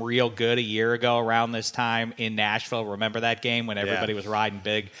smoked them real good a year ago around this time in Nashville. Remember that game when everybody was riding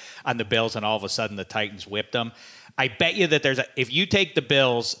big on the Bills and all of a sudden the Titans whipped them? I bet you that if you take the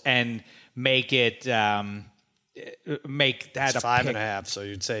Bills and make it make that it's 5.5, so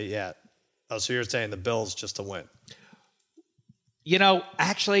you'd say so you're saying the Bills just to win.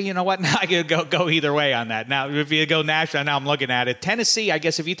 Actually, you know what? Now I could go either way on that. Now, if you go Nashville, now I'm looking at it. Tennessee, I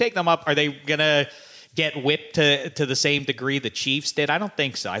guess if you take them up, are they going to get whipped to the same degree the Chiefs did? I don't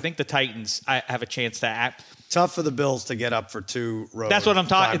think so. I think the Titans have a chance to act. Tough for the Bills to get up for 2 road. That's what I'm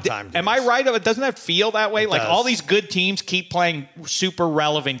talking. Am I right? Doesn't that feel that way? All these good teams keep playing super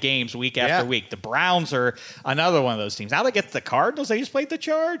relevant games week after week. The Browns are another one of those teams. Now they get the Cardinals. They just played the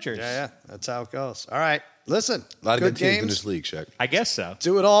Chargers. Yeah. That's how it goes. All right. Listen, a lot of good teams in this league, Shaq. I guess so.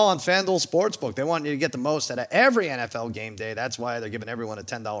 Do it all on FanDuel Sportsbook. They want you to get the most out of every NFL game day. That's why they're giving everyone a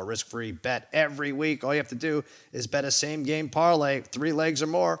 $10 risk-free bet every week. All you have to do is bet a same-game parlay, 3 legs or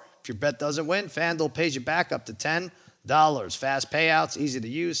more. If your bet doesn't win, FanDuel pays you back up to $10. Fast payouts, easy to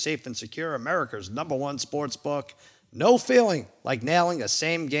use, safe and secure. America's #1 sportsbook. No feeling like nailing a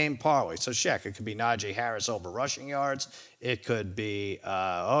same-game parlay. So, Shaq, it could be Najee Harris over rushing yards. It could be,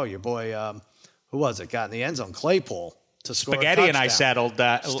 your boy... who was it? Got in the end zone. Claypool to score Spaghetti a touchdown. and I settled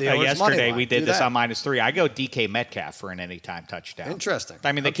yesterday. We did this on -3. I go DK Metcalf for an anytime touchdown. Interesting.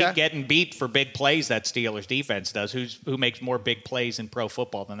 I mean, they keep getting beat for big plays, that Steelers defense does. Who makes more big plays in pro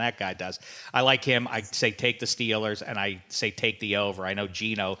football than that guy does? I like him. I say take the Steelers, and I say take the over. I know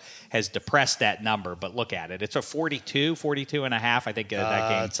Geno has depressed that number, but look at it. It's a 42.5, I think, that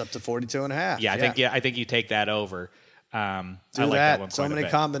game. It's up to 42.5. Yeah, I think you take that over. Do I that. like that one So many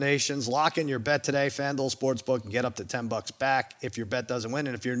combinations. Lock in your bet today. FanDuel Sportsbook and get up to $10 back if your bet doesn't win.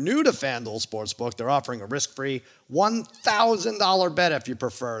 And if you're new to FanDuel Sportsbook, they're offering a risk-free $1,000 bet if you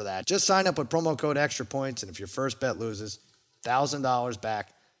prefer that. Just sign up with promo code Extra Points, and if your first bet loses, $1,000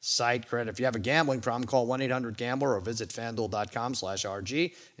 back. Site credit. If you have a gambling problem, call 1-800-GAMBLER or visit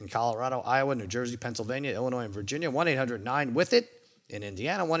FanDuel.com/RG in Colorado, Iowa, New Jersey, Pennsylvania, Illinois, and Virginia. 1-800-9-WITH-IT in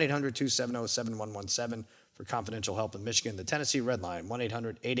Indiana. 1-800-270-7117. For confidential help in Michigan, the Tennessee Red Line,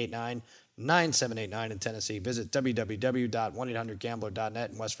 1-800-889-9789 in Tennessee. Visit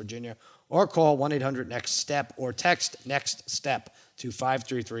www.1800gambler.net in West Virginia or call 1-800-NEXT-STEP or text NEXT STEP to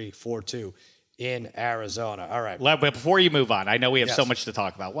 53342 in Arizona. All right. But before you move on, I know we have so much to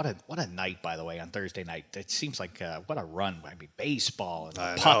talk about. What a night, by the way, on Thursday night. It seems like what a run. I mean, baseball and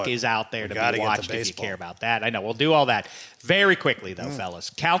the puck is out there to be watched if you care about that. I know. We'll do all that very quickly, though,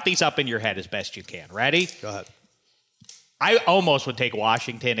 fellas. Count these up in your head as best you can. Ready? Go ahead. I almost would take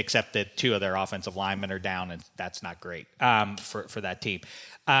Washington, except that 2 of their offensive linemen are down, and that's not great for that team.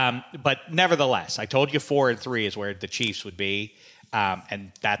 But nevertheless, I told you 4-3 is where the Chiefs would be,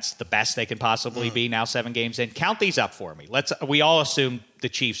 and that's the best they can possibly be now 7 games in. Count these up for me. We all assume the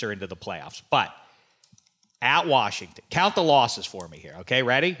Chiefs are into the playoffs, but at Washington, count the losses for me here. Okay,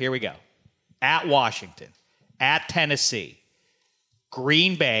 ready? Here we go. At Washington, at Tennessee,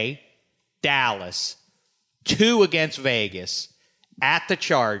 Green Bay, Dallas, 2 against Vegas, at the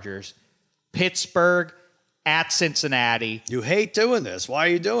Chargers, Pittsburgh, at Cincinnati. You hate doing this. Why are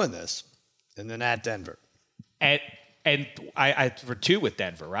you doing this? And then at Denver. And I for 2 with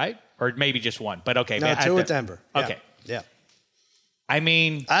Denver, right? Or maybe just 1. But okay. No, 2 with Denver. Okay. Yeah. I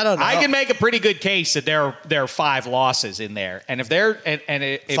mean, I don't know. I can make a pretty good case that there are 5 losses in there. And if they're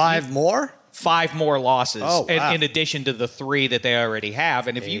if 5 more? 5 more losses wow. in addition to the 3 that they already have.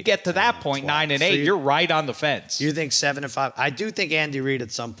 And if you get to that point, 9 and 8, you're right on the fence. You think 7 and 5? I do think Andy Reid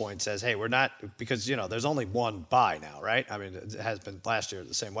at some point says, hey, we're not, because, there's only 1 bye now, right? I mean, it has been last year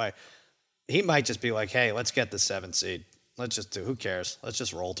the same way. He might just be like, hey, let's get the 7th seed. Let's just who cares? Let's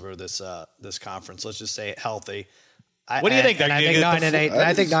just roll through this conference. Let's just stay healthy. What do you think? I think 9 and 8.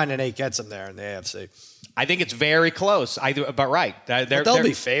 I think 9 and 8 gets them there in the AFC. I think it's very close. But right, they'll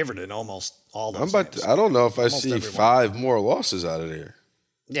be favored in almost all those games. I don't know if I see 5 more losses out of there.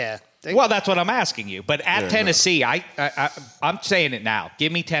 Yeah. Well, that's what I'm asking you. But at Tennessee, I'm saying it now.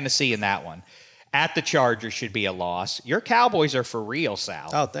 Give me Tennessee in that one. At the Chargers should be a loss. Your Cowboys are for real, Sal.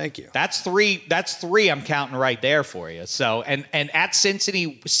 Oh, thank you. That's 3 I'm counting right there for you. So and at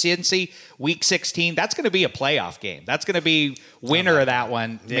Cincy, week 16, that's going to be a playoff game. That's going to be winner of that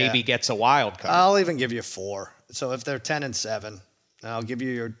one maybe gets a wild card. I'll even give you 4. So if they're 10 and 7, I'll give you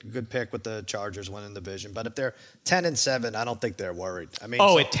your good pick with the Chargers winning the division. But if they're 10 and 7, I don't think they're worried. I mean,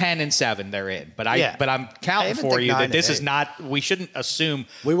 at 10 and 7 they're in. But I'm counting for you that this is not. We shouldn't assume.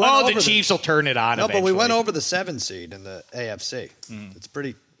 The Chiefs will turn it on. No, eventually. But we went over the 7 seed in the AFC. It's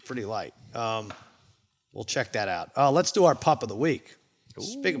pretty light. We'll check that out. Let's do our pup of the week.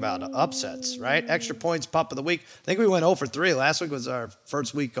 Speak about upsets, right? Extra points, pup of the week. I think we went 0 for 3. Last week was our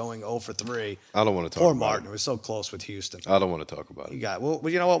first week going 0 for 3. I don't want to talk Poor about Martin. it. It was so close with Houston. I don't want to talk about it. You got well,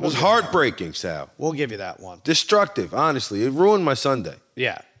 you know what? It was heartbreaking, Sal. We'll give you that one. Destructive, honestly. It ruined my Sunday.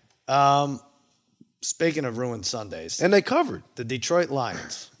 Yeah. Speaking of ruined Sundays. And they covered. The Detroit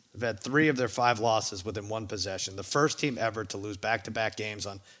Lions have had 3 of their 5 losses within 1 possession. The first team ever to lose back-to-back games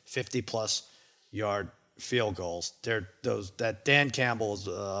on 50-plus yard field goals. That Dan Campbell is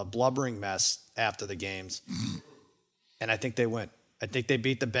a blubbering mess after the games, and I think they win. I think they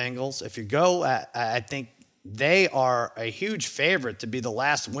beat the Bengals. If you go, I think they are a huge favorite to be the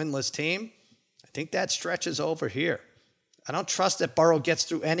last winless team. I think that stretches over here. I don't trust that Burrow gets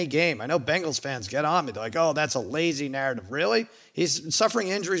through any game. I know Bengals fans get on me. They're like, oh, that's a lazy narrative. Really? He's suffering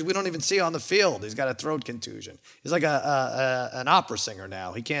injuries we don't even see on the field. He's got a throat contusion. He's like an opera singer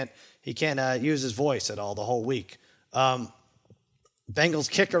now. He can't use his voice at all the whole week. Bengals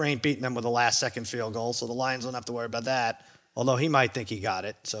kicker ain't beating them with a last-second field goal, so the Lions don't have to worry about that, although he might think he got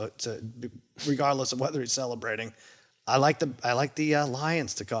it. So regardless of whether he's celebrating, I like the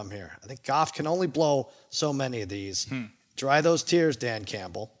Lions to come here. I think Goff can only blow so many of these. Dry those tears, Dan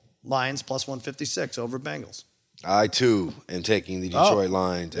Campbell. Lions plus 156 over Bengals. I, too, am taking the Detroit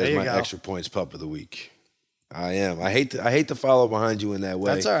Lions as my extra points pup of the week. I am. I hate to follow behind you in that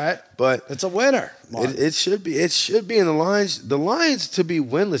way. That's all right. But it's a winner. It should be. It should be in the Lions. The Lions to be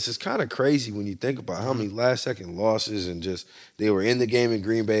winless is kind of crazy when you think about how many last-second losses and just they were in the game in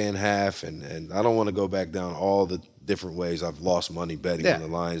Green Bay in half. And I don't want to go back down all the different ways I've lost money betting on the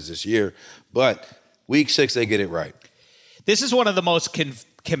Lions this year. But week 6, they get it right. This is one of the most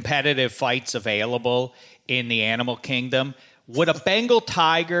competitive fights available in the animal kingdom. Would a Bengal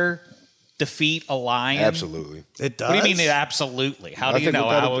tiger defeat a lion? Absolutely. It does. What do you mean absolutely? How do you know?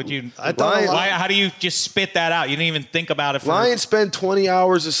 How would you? How do you just spit that out? You didn't even think about it. Lions spend 20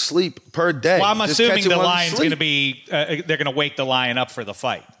 hours of sleep per day. Well, I'm assuming the lion's going to be. They're going to wake the lion up for the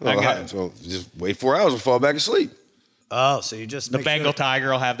fight. So just wait 4 hours and fall back asleep. Oh, so you just the Bengal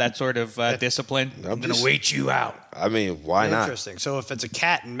tiger will have that sort of discipline. I'm going to wait you out. I mean, why not? Interesting. So if it's a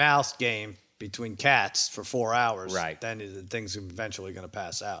cat and mouse game between cats for 4 hours, right, then the thing's eventually going to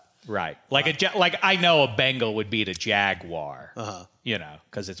pass out. Right. Like I know a Bengal would beat a jaguar,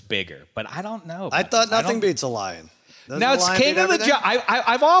 because it's bigger. But I don't know. I thought nothing beats a lion. Now it's king of the jungle.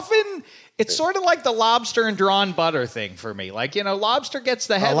 I've often, it's sort of like the lobster and drawn butter thing for me. Like, lobster gets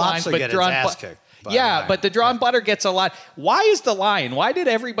the headlines, but drawn butter. Yeah, but the drawn butter gets a lot. Why is the lion? Why did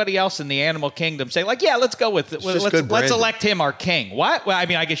everybody else in the animal kingdom say, like, yeah, let's go with it. Let's elect him our king? What? Well, I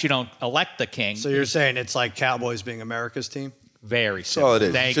mean, I guess you don't elect the king. So you're saying it's like Cowboys being America's team? Very simple. That's all it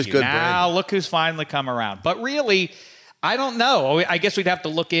is. Thank it's you. Good now branding. Look who's finally come around. But really, I don't know. I guess we'd have to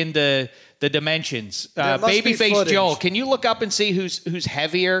look into the dimensions. Babyface Joel, can you look up and see who's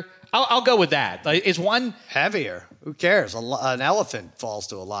heavier? I'll go with that. Is one heavier? Who cares? An elephant falls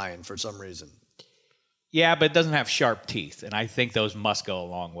to a lion for some reason. Yeah, but it doesn't have sharp teeth, and I think those must go a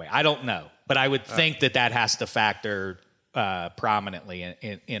long way. I don't know, but I would think that has to factor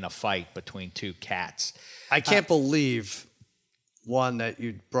prominently in a fight between two cats. I can't believe, one, that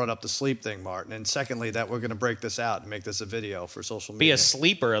you brought up the sleep thing, Martin, and secondly, that we're going to break this out and make this a video for social media. Be a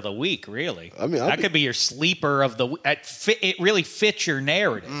sleeper of the week, really. I mean, that could be your sleeper of the week. It really fits your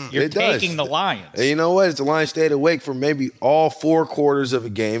narrative. You're taking the Lions. And you know what? If the Lions stayed awake for maybe all 4 quarters of a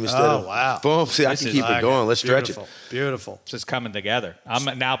game instead of wow. boom. See, I can keep it going. Let's stretch it. Beautiful. It's just coming together.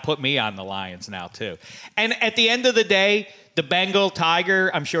 Now put me on the Lions now, too. And at the end of the day, the Bengal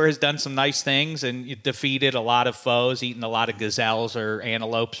tiger, I'm sure, has done some nice things and defeated a lot of foes, eaten a lot of gazelles or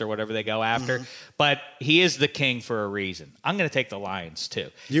antelopes or whatever they go after. Mm-hmm. But he is the king for a reason. I'm going to take the Lions, too.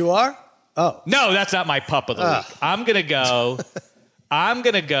 You are? Oh. No, that's not my pup of the week. I'm going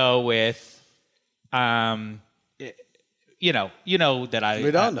to go with, you know that I...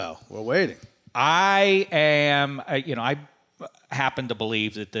 We don't know. We're waiting. I am, I happen to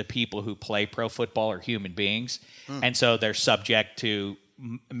believe that the people who play pro football are human beings. And so they're subject to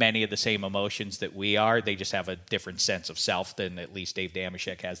many of the same emotions that we are. They just have a different sense of self than at least Dave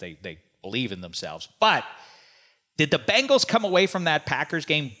Dameshek has. They believe in themselves. But did the Bengals come away from that Packers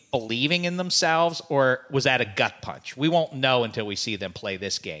game believing in themselves, or was that a gut punch? We won't know until we see them play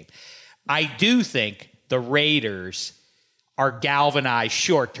this game. I do think the Raiders are galvanized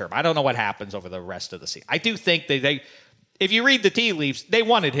short term. I don't know what happens over the rest of the season. I do think they if you read the tea leaves, they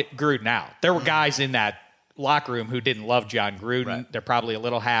wanted Gruden out. There were guys in that locker room who didn't love John Gruden. Right. They're probably a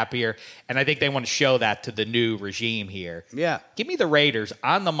little happier. And I think they want to show that to the new regime here. Yeah. Give me the Raiders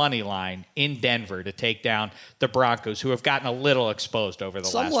on the money line in Denver to take down the Broncos, who have gotten a little exposed over the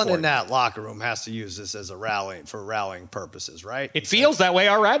last 4 Someone in years. that locker room has to use this as a rallying purposes, right? It feels that way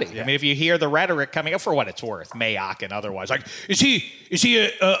already. Yeah. I mean, if you hear the rhetoric coming up, for what it's worth, Mayock and otherwise, like, is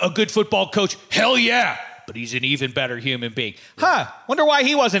he a good football coach? Hell yeah. But he's an even better human being. Wonder why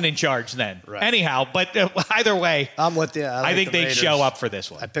he wasn't in charge then. Right. Anyhow, but either way, I'm with you. I think they'd show up for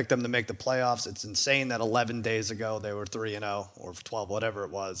this one. I picked them to make the playoffs. It's insane that 11 days ago they were 3-0 or 12, whatever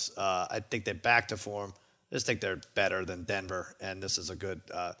it was. I think they're back to form. I just think they're better than Denver, and this is a good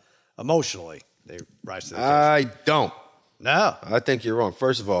emotionally. They rise to the occasion. I don't. No. I think you're wrong.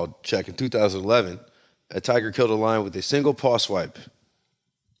 First of all, check in 2011, a tiger killed a lion with a single paw swipe.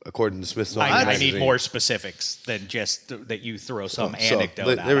 According to Smithsonian I need more specifics than just that you throw some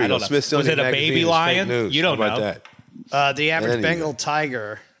anecdote out. There we go. Was it a baby lion? You don't know. That? The average Bengal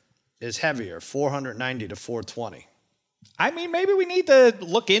tiger is heavier, 490 to 420. I mean, maybe we need to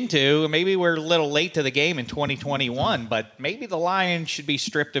look into, maybe we're a little late to the game in 2021, but maybe the lion should be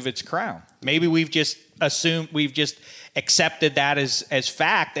stripped of its crown. Maybe we've just accepted that as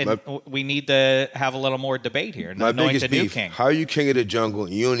fact, and we need to have a little more debate here. My biggest beef, how are you king of the jungle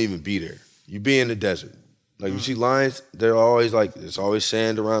and you don't even be there? You be in the desert. Like, you see lions, they're always like, there's always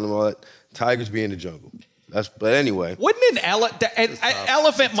sand around them, all that. Tigers be in the jungle. But anyway. Wouldn't an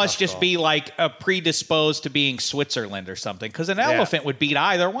elephant must just be like predisposed to being Switzerland or something? Because an elephant would beat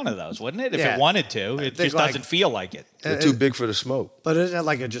either one of those, wouldn't it? If it wanted to. It just doesn't feel like it. They're too big for the smoke. But isn't it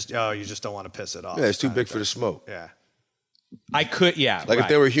like you just don't want to piss it off? Yeah, it's too big for the smoke. Yeah. If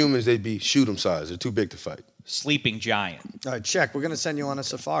they were humans, they'd be shoot-'em size. They're too big to fight. Sleeping giant. All right, check. We're going to send you on a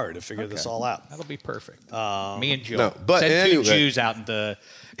safari to figure this all out. That'll be perfect. Me and Joe. No, but send anyway, 2 Jews out into the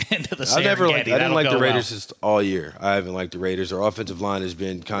Serengeti. I didn't like the Raiders all year. I haven't liked the Raiders. Their offensive line has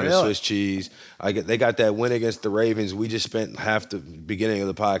been kind of Swiss cheese. They got that win against the Ravens. We just spent half the beginning of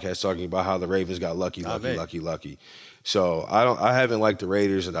the podcast talking about how the Ravens got lucky. So I haven't liked the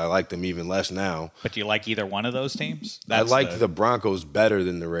Raiders, and I like them even less now. But do you like either one of those teams? I like the Broncos better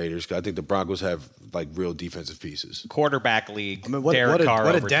than the Raiders, because I think the Broncos have like real defensive pieces. Quarterback league. I mean, what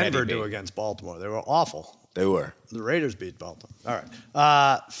did Denver do against Baltimore? They were awful. They were. The Raiders beat Baltimore. All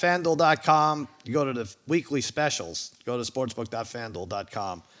right. FanDuel.com. You go to the weekly specials. Go to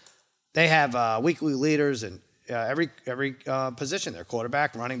sportsbook.fanduel.com. They have weekly leaders in every position there: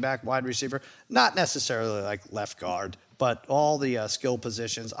 quarterback, running back, wide receiver. Not necessarily like left guard, but all the skill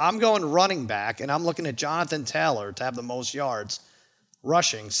positions. I'm going running back, and I'm looking at Jonathan Taylor to have the most yards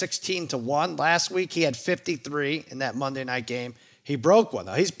rushing, 16-1. Last week he had 53 in that Monday night game. He broke one,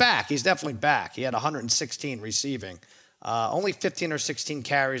 though. He's back. He's definitely back. He had 116 receiving. Only 15 or 16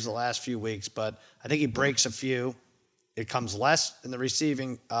 carries the last few weeks, but I think he breaks a few. It comes less in the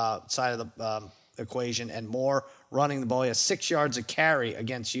receiving side of the equation and more running the ball. He has 6 yards a carry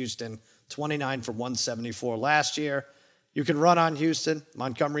against Houston, 29 for 174 last year. You can run on Houston.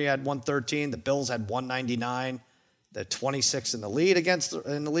 Montgomery had 113. The Bills had 199. They're 26 in the league against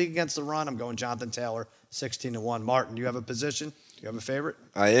the run. I'm going Jonathan Taylor, 16-1. Martin, you have a position? You have a favorite?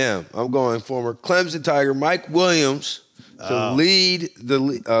 I am. I'm going former Clemson Tiger Mike Williams to lead the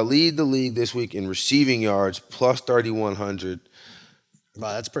league this week in receiving yards, plus 3,100.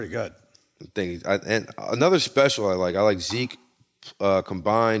 Wow, that's pretty good. And another special I like Zeke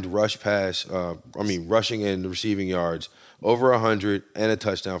combined rushing and receiving yards over 100 and a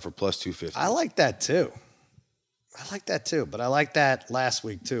touchdown for plus 250. I like that too. But I like that last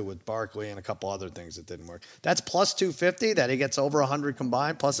week too with Barkley and a couple other things that didn't work. That's plus 250 that he gets over 100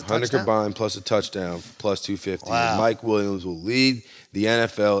 combined plus a touchdown? 100 combined plus a touchdown plus 250. Wow. And Mike Williams will lead the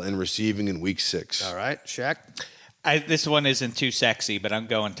NFL in receiving in week 6. All right, Shaq? This one isn't too sexy, but I'm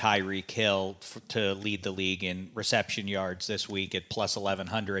going Tyreek Hill to lead the league in reception yards this week at plus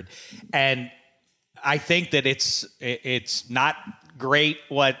 1,100. And I think that it's not great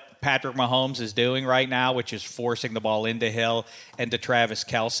what Patrick Mahomes is doing right now, which is forcing the ball into Hill and to Travis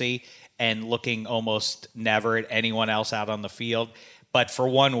Kelce and looking almost never at anyone else out on the field. But for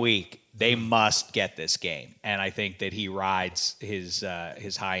 1 week, they must get this game. And I think that he rides his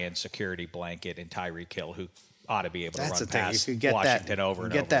high-end security blanket in Tyreek Hill, who ought to be able to run past Washington over and over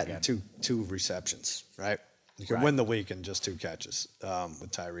again. You get that in two receptions, right? You can win the week in just 2 catches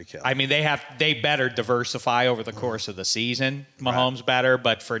with Tyreek Hill. I mean, they better diversify over the course of the season. Mahomes better,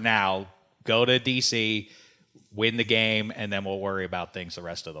 but for now, go to D.C., win the game, and then we'll worry about things the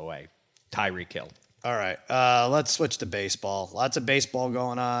rest of the way. Tyreek Hill. All right, let's switch to baseball. Lots of baseball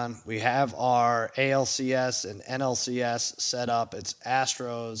going on. We have our ALCS and NLCS set up. It's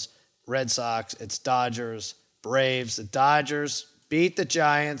Astros, Red Sox, it's Dodgers, Braves. The Dodgers beat the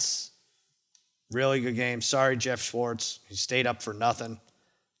Giants. Really good game. Sorry, Jeff Schwartz. He stayed up for nothing.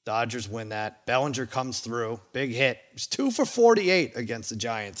 Dodgers win that. Bellinger comes through. Big hit. He's 2 for 48 against the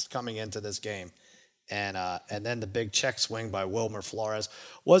Giants coming into this game. And then the big check swing by Wilmer Flores.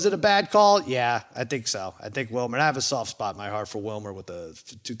 Was it a bad call? Yeah, I think so. I think Wilmer. And I have a soft spot in my heart for Wilmer with the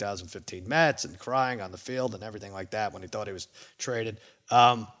 2015 Mets and crying on the field and everything like that when he thought he was traded.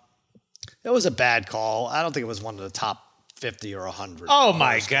 It was a bad call. I don't think it was one of the top 50 or 100. Oh,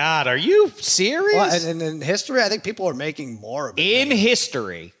 my God. Are you serious? Well, and in history, I think people are making more of it. In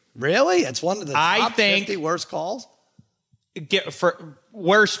history. Really? It's one of the top 50 worst calls?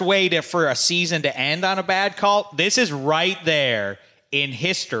 Worst way for a season to end on a bad call? This is right there in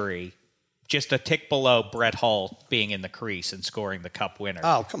history, just a tick below Brett Hull being in the crease and scoring the Cup winner.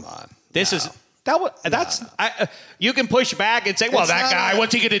 Oh, come on. You can push back and say, well, that guy,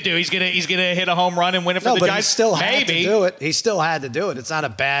 what's he going to do? He's going to hit a home run and win it for the Giants? He still had to do it. He still had to do it. It's not a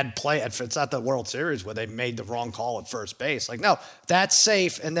bad play. It's not the World Series where they made the wrong call at first base. Like, no, that's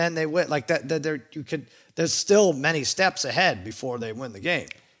safe, and then they win. Like that, there's still many steps ahead before they win the game.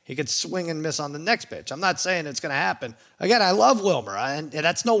 He could swing and miss on the next pitch. I'm not saying it's going to happen. Again, I love Wilmer, and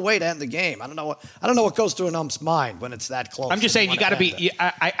that's no way to end the game. I don't know what goes through an ump's mind when it's that close. I'm just saying you got to be.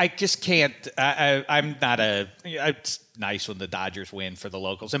 I just can't. I'm not a. It's nice when the Dodgers win for the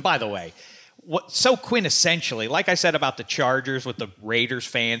locals. And by the way, so quintessentially, like I said about the Chargers with the Raiders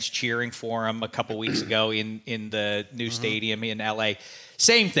fans cheering for them a couple weeks ago in the new stadium in L.A.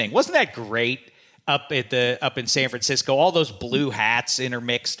 Same thing. Wasn't that great? Up in San Francisco, all those blue hats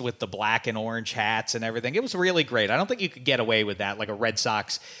intermixed with the black and orange hats and everything. It was really great. I don't think you could get away with that like a Red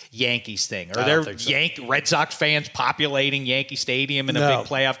Sox Yankees thing. Or there Red Sox fans populating Yankee Stadium in a big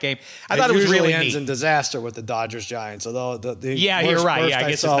playoff game. I thought it was really ends neat. in disaster with the Dodgers Giants. Although you're right. Worst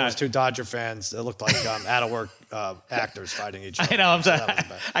I saw was 2 Dodger fans. It looked like out of work actors fighting each other. I know.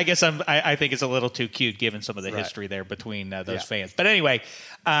 I think it's a little too cute given some of the history there between those fans. But anyway.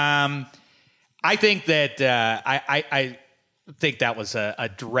 I think that I think that was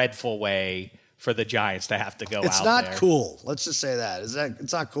a dreadful way for the Giants to have to go out there. It's not cool. Let's just say that.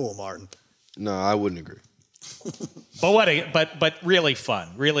 It's not cool, Martin. No, I wouldn't agree. But really fun.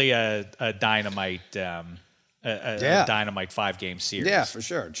 Really a dynamite dynamite 5-game series. Yeah, for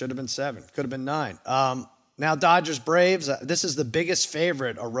sure. It should have been 7. Could have been 9. Now Dodgers Braves. This is the biggest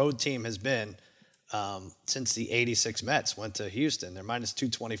favorite a road team has been. Since the 86 Mets went to Houston. They're minus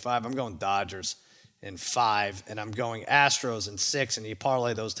 225. I'm going Dodgers in 5, and I'm going Astros in 6, and you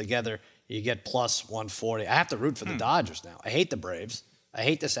parlay those together, you get plus 140. I have to root for the Dodgers now. I hate the Braves. I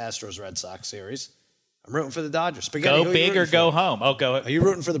hate this Astros-Red Sox series. I'm rooting for the Dodgers. Spaghetti, go big or go home. Oh, go. Are you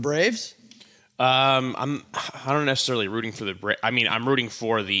rooting for the Braves? I don't necessarily rooting for the Braves. I mean, I'm rooting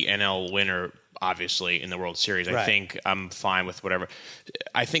for the NL winner, obviously, in the World Series. I think I'm fine with whatever.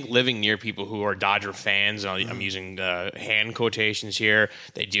 I think living near people who are Dodger fans, and I'm using hand quotations here,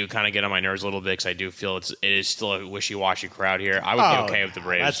 they do kind of get on my nerves a little bit because I do feel it is still a wishy-washy crowd here. I would be okay with the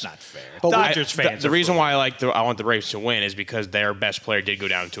Braves. That's not fair. But Dodgers fans. The reason why I want the Braves to win is because their best player did go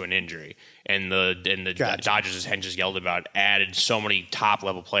down to an injury. And the Dodgers, as Hen just yelled about, added so many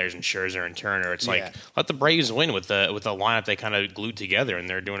top-level players in Scherzer and Turner. It's like, let the Braves win with the lineup they kind of glued together, and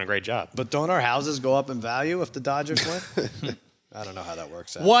they're doing a great job. But don't our houses go up in value if the Dodgers win? I don't know how that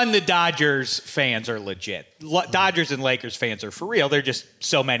works out. One, the Dodgers fans are legit. Dodgers and Lakers fans are for real. They're just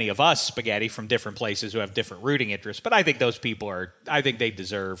so many of us, Spaghetti, from different places who have different rooting interests. But I think those people are – I think they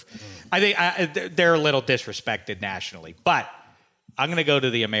deserve – I think they're a little disrespected nationally. But – I'm going to go to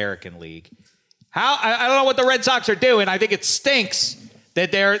the American League. I don't know what the Red Sox are doing. I think it stinks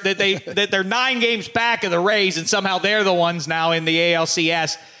that they're 9 games back of the Rays, and somehow they're the ones now in the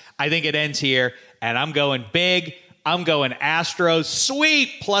ALCS. I think it ends here, and I'm going big. I'm going Astros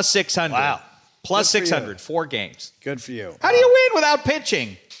sweep plus 600. Wow, plus 600, 4 games. Good for you. How do you win without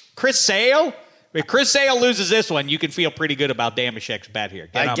pitching? Chris Sale. If Chris Sale loses this one, you can feel pretty good about Damashek's bet here.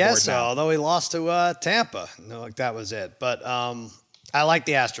 I guess so, although he lost to Tampa. No, like that was it. But I like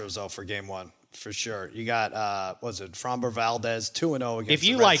the Astros, though, for game 1, for sure. You got, Framber Valdez, 2-0 against If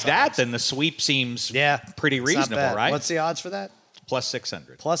you the Red like Sox. That, then the sweep seems pretty reasonable, right? What's the odds for that? Plus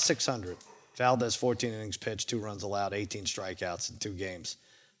 600. Plus 600. Valdez, 14 innings pitched, 2 runs allowed, 18 strikeouts in 2 games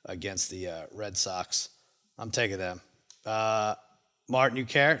against the Red Sox. I'm taking them. Martin, you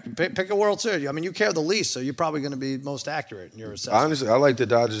care? Pick a World Series. I mean, you care the least, so you're probably going to be most accurate in your assessment. Honestly, I like the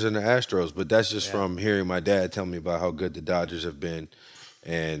Dodgers and the Astros, but that's just from hearing my dad tell me about how good the Dodgers have been.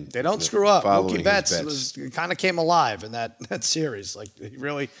 And they don't screw up. Mookie Betts kind of came alive in that series. Like he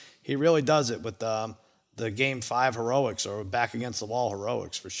really does it with the Game 5 heroics or back against the wall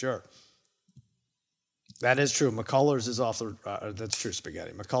heroics for sure. That is true. McCullers is off the. That's true,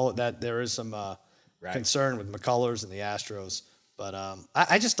 Spaghetti. That there is some concern with McCullers and the Astros. But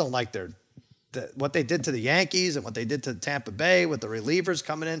I just don't like what they did to the Yankees and what they did to Tampa Bay with the relievers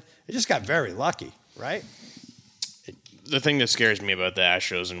coming in. They just got very lucky, right? The thing that scares me about the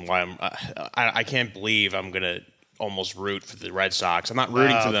Astros and why I can't believe I'm going to almost root for the Red Sox. I'm not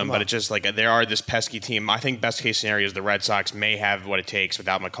rooting for them, but it's just like they are this pesky team. I think best case scenario is the Red Sox may have what it takes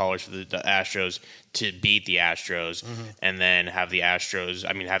without McCullers for the Astros to beat the Astros, and then have the Astros.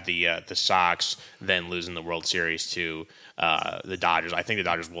 I mean, have the Sox then losing the World Series to the Dodgers. I think the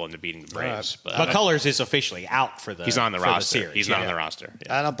Dodgers will end up beating the Braves. But McCullers is officially out for the. He's not on the roster. Series. He's not on the roster.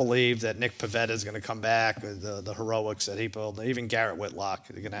 Yeah. I don't believe that Nick Pivetta is going to come back with the heroics that he pulled. Even Garrett Whitlock,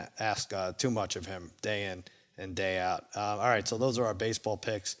 they're going to ask too much of him day in and day out. All right, so those are our baseball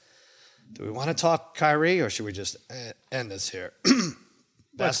picks. Do we want to talk Kyrie, or should we just end this here?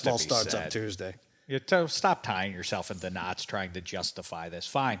 Basketball starts up Tuesday. Stop tying yourself into knots trying to justify this.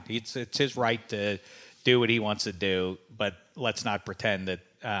 Fine, it's his right to do what he wants to do, but let's not pretend that.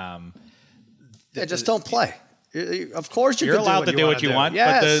 Just don't play. Of course, you're allowed to do what you want.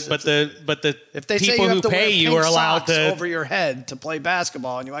 Yes, but the if they people say you who pay you are allowed to over your head to play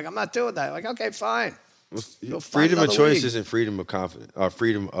basketball, and you're like, I'm not doing that. Like, okay, fine. Freedom of choice isn't freedom of confidence.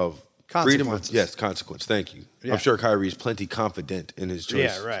 Freedom of consequence. Thank you. Yeah. I'm sure Kyrie's plenty confident in his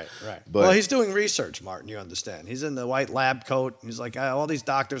choice. Yeah, right. But he's doing research, Martin. You understand? He's in the white lab coat. He's like, all these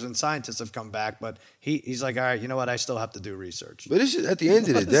doctors and scientists have come back, but he's like, all right, you know what? I still have to do research. But it's just, at the end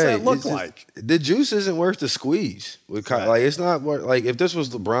of the day, what does that look like? The juice isn't worth the squeeze. With like, it's not like if this was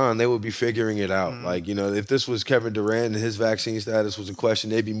LeBron, they would be figuring it out. Like, if this was Kevin Durant and his vaccine status was in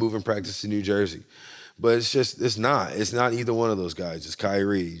question, they'd be moving practice to New Jersey. But it's not. It's not either one of those guys. It's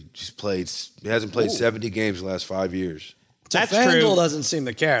Kyrie. He hasn't played 70 games the last 5 years. That's FanDuel true. Doesn't seem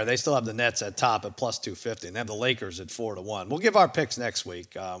to care. They still have the Nets at top at plus 250, and they have the Lakers at 4-1. We'll give our picks next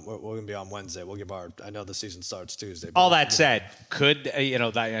week. We're going to be on Wednesday. We'll give I know the season starts Tuesday. All that said, could I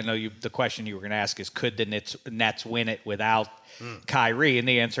know the question you were going to ask is, could the Nets win it without Kyrie? And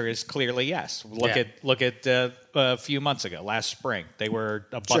the answer is clearly yes. Look at a few months ago, last spring, they were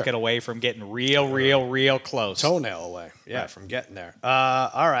a bucket away from getting real close. Toenail away, from getting there.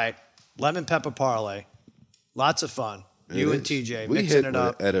 All right, lemon pepper parlay, lots of fun. You and TJ mixing it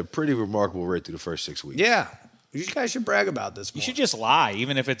up at a pretty remarkable rate through the first 6 weeks. Yeah, you guys should brag about this more. You should just lie,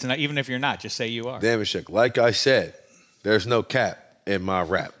 even if you're not. Just say you are. Damashek, like I said, there's no cap in my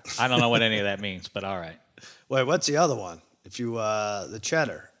rap. I don't know what any of that means, but all right. Wait, what's the other one? If you the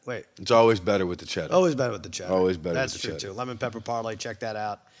cheddar. Wait, it's always better with the cheddar. Always better with the cheddar. Always better. That's with the true cheddar. too. Lemon pepper parlay. Check that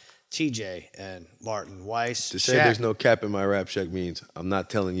out. TJ and Martin Weiss. To say there's no cap in my rap check means I'm not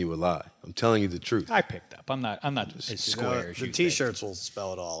telling you a lie. I'm telling you the truth. I picked up. I'm not as square as you The T-shirts will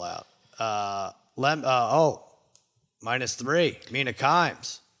spell it all out. -3. Mina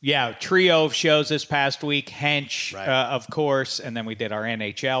Kimes. Yeah, trio of shows this past week. Hench, of course, and then we did our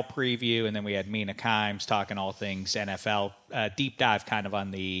NHL preview, and then we had Mina Kimes talking all things NFL. Deep dive kind of on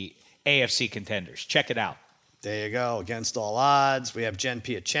the AFC contenders. Check it out. There you go. Against all odds. We have Jen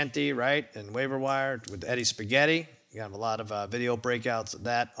Piacenti, right, and Waiver Wire with Eddie Spaghetti. We have a lot of video breakouts of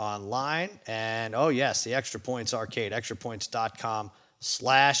that online. And, oh, yes, the Extra Points Arcade,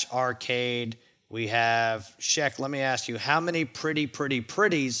 extrapoints.com/arcade. We have, Sheck, let me ask you, how many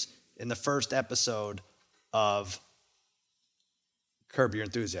pretties in the first episode of Curb Your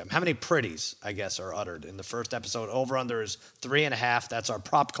Enthusiasm? How many pretties, I guess, are uttered in the first episode? Over under is 3.5. That's our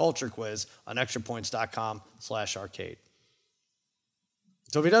pop culture quiz on extrapoints.com/arcade.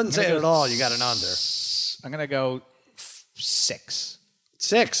 So if he doesn't say it at all, you got an under. I'm going to go 6.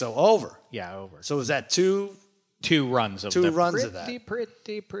 6, so over. Yeah, over. So is that 2 runs of two the runs pretty, of that.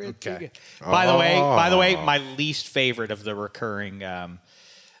 Pretty. Okay. By the way, my least favorite of the recurring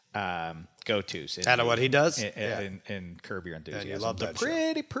go-tos. Out of what he does? In Curb Your Enthusiasm. And you love that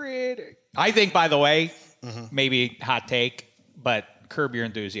pretty. I think, by the way, maybe hot take, but Curb Your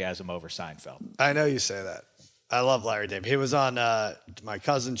Enthusiasm over Seinfeld. I know you say that. I love Larry David. He was on my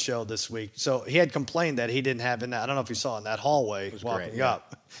cousin's show this week. So he had complained that he didn't have, I don't know if you saw in that hallway walking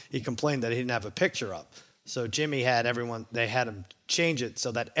up, he complained that he didn't have a picture up. So Jimmy had they had him change it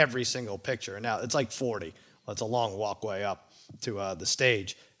so that every single picture, and now it's like 40. Well, it's a long walkway up to the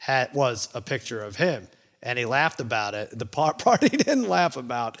stage, was a picture of him. And he laughed about it. The part he didn't laugh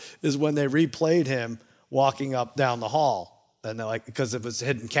about is when they replayed him walking up down the hall. And they're like, because it was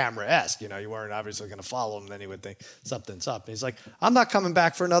hidden camera-esque, you weren't obviously going to follow him, then he would think something's up. And he's like, I'm not coming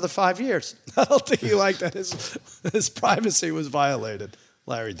back for another 5 years. I don't think he liked that his privacy was violated.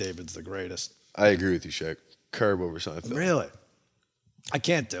 Larry David's the greatest. I agree with you, Shaq. Curb over Seinfeld. Really? I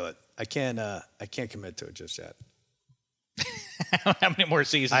can't do it. I can't commit to it just yet. How many more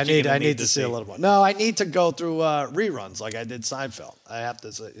seasons? I need to see a little more. No, I need to go through reruns like I did Seinfeld. I have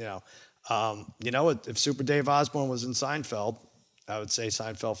to say, if Super Dave Osborne was in Seinfeld, I would say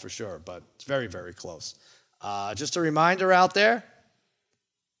Seinfeld for sure, but it's very, very close. Just a reminder out there,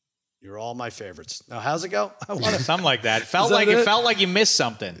 you're all my favorites. Now, how's it go? Something like that. It felt like you missed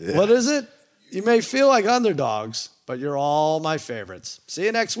something. Yeah. What is it? You may feel like underdogs, but you're all my favorites. See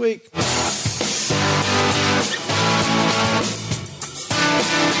you next week.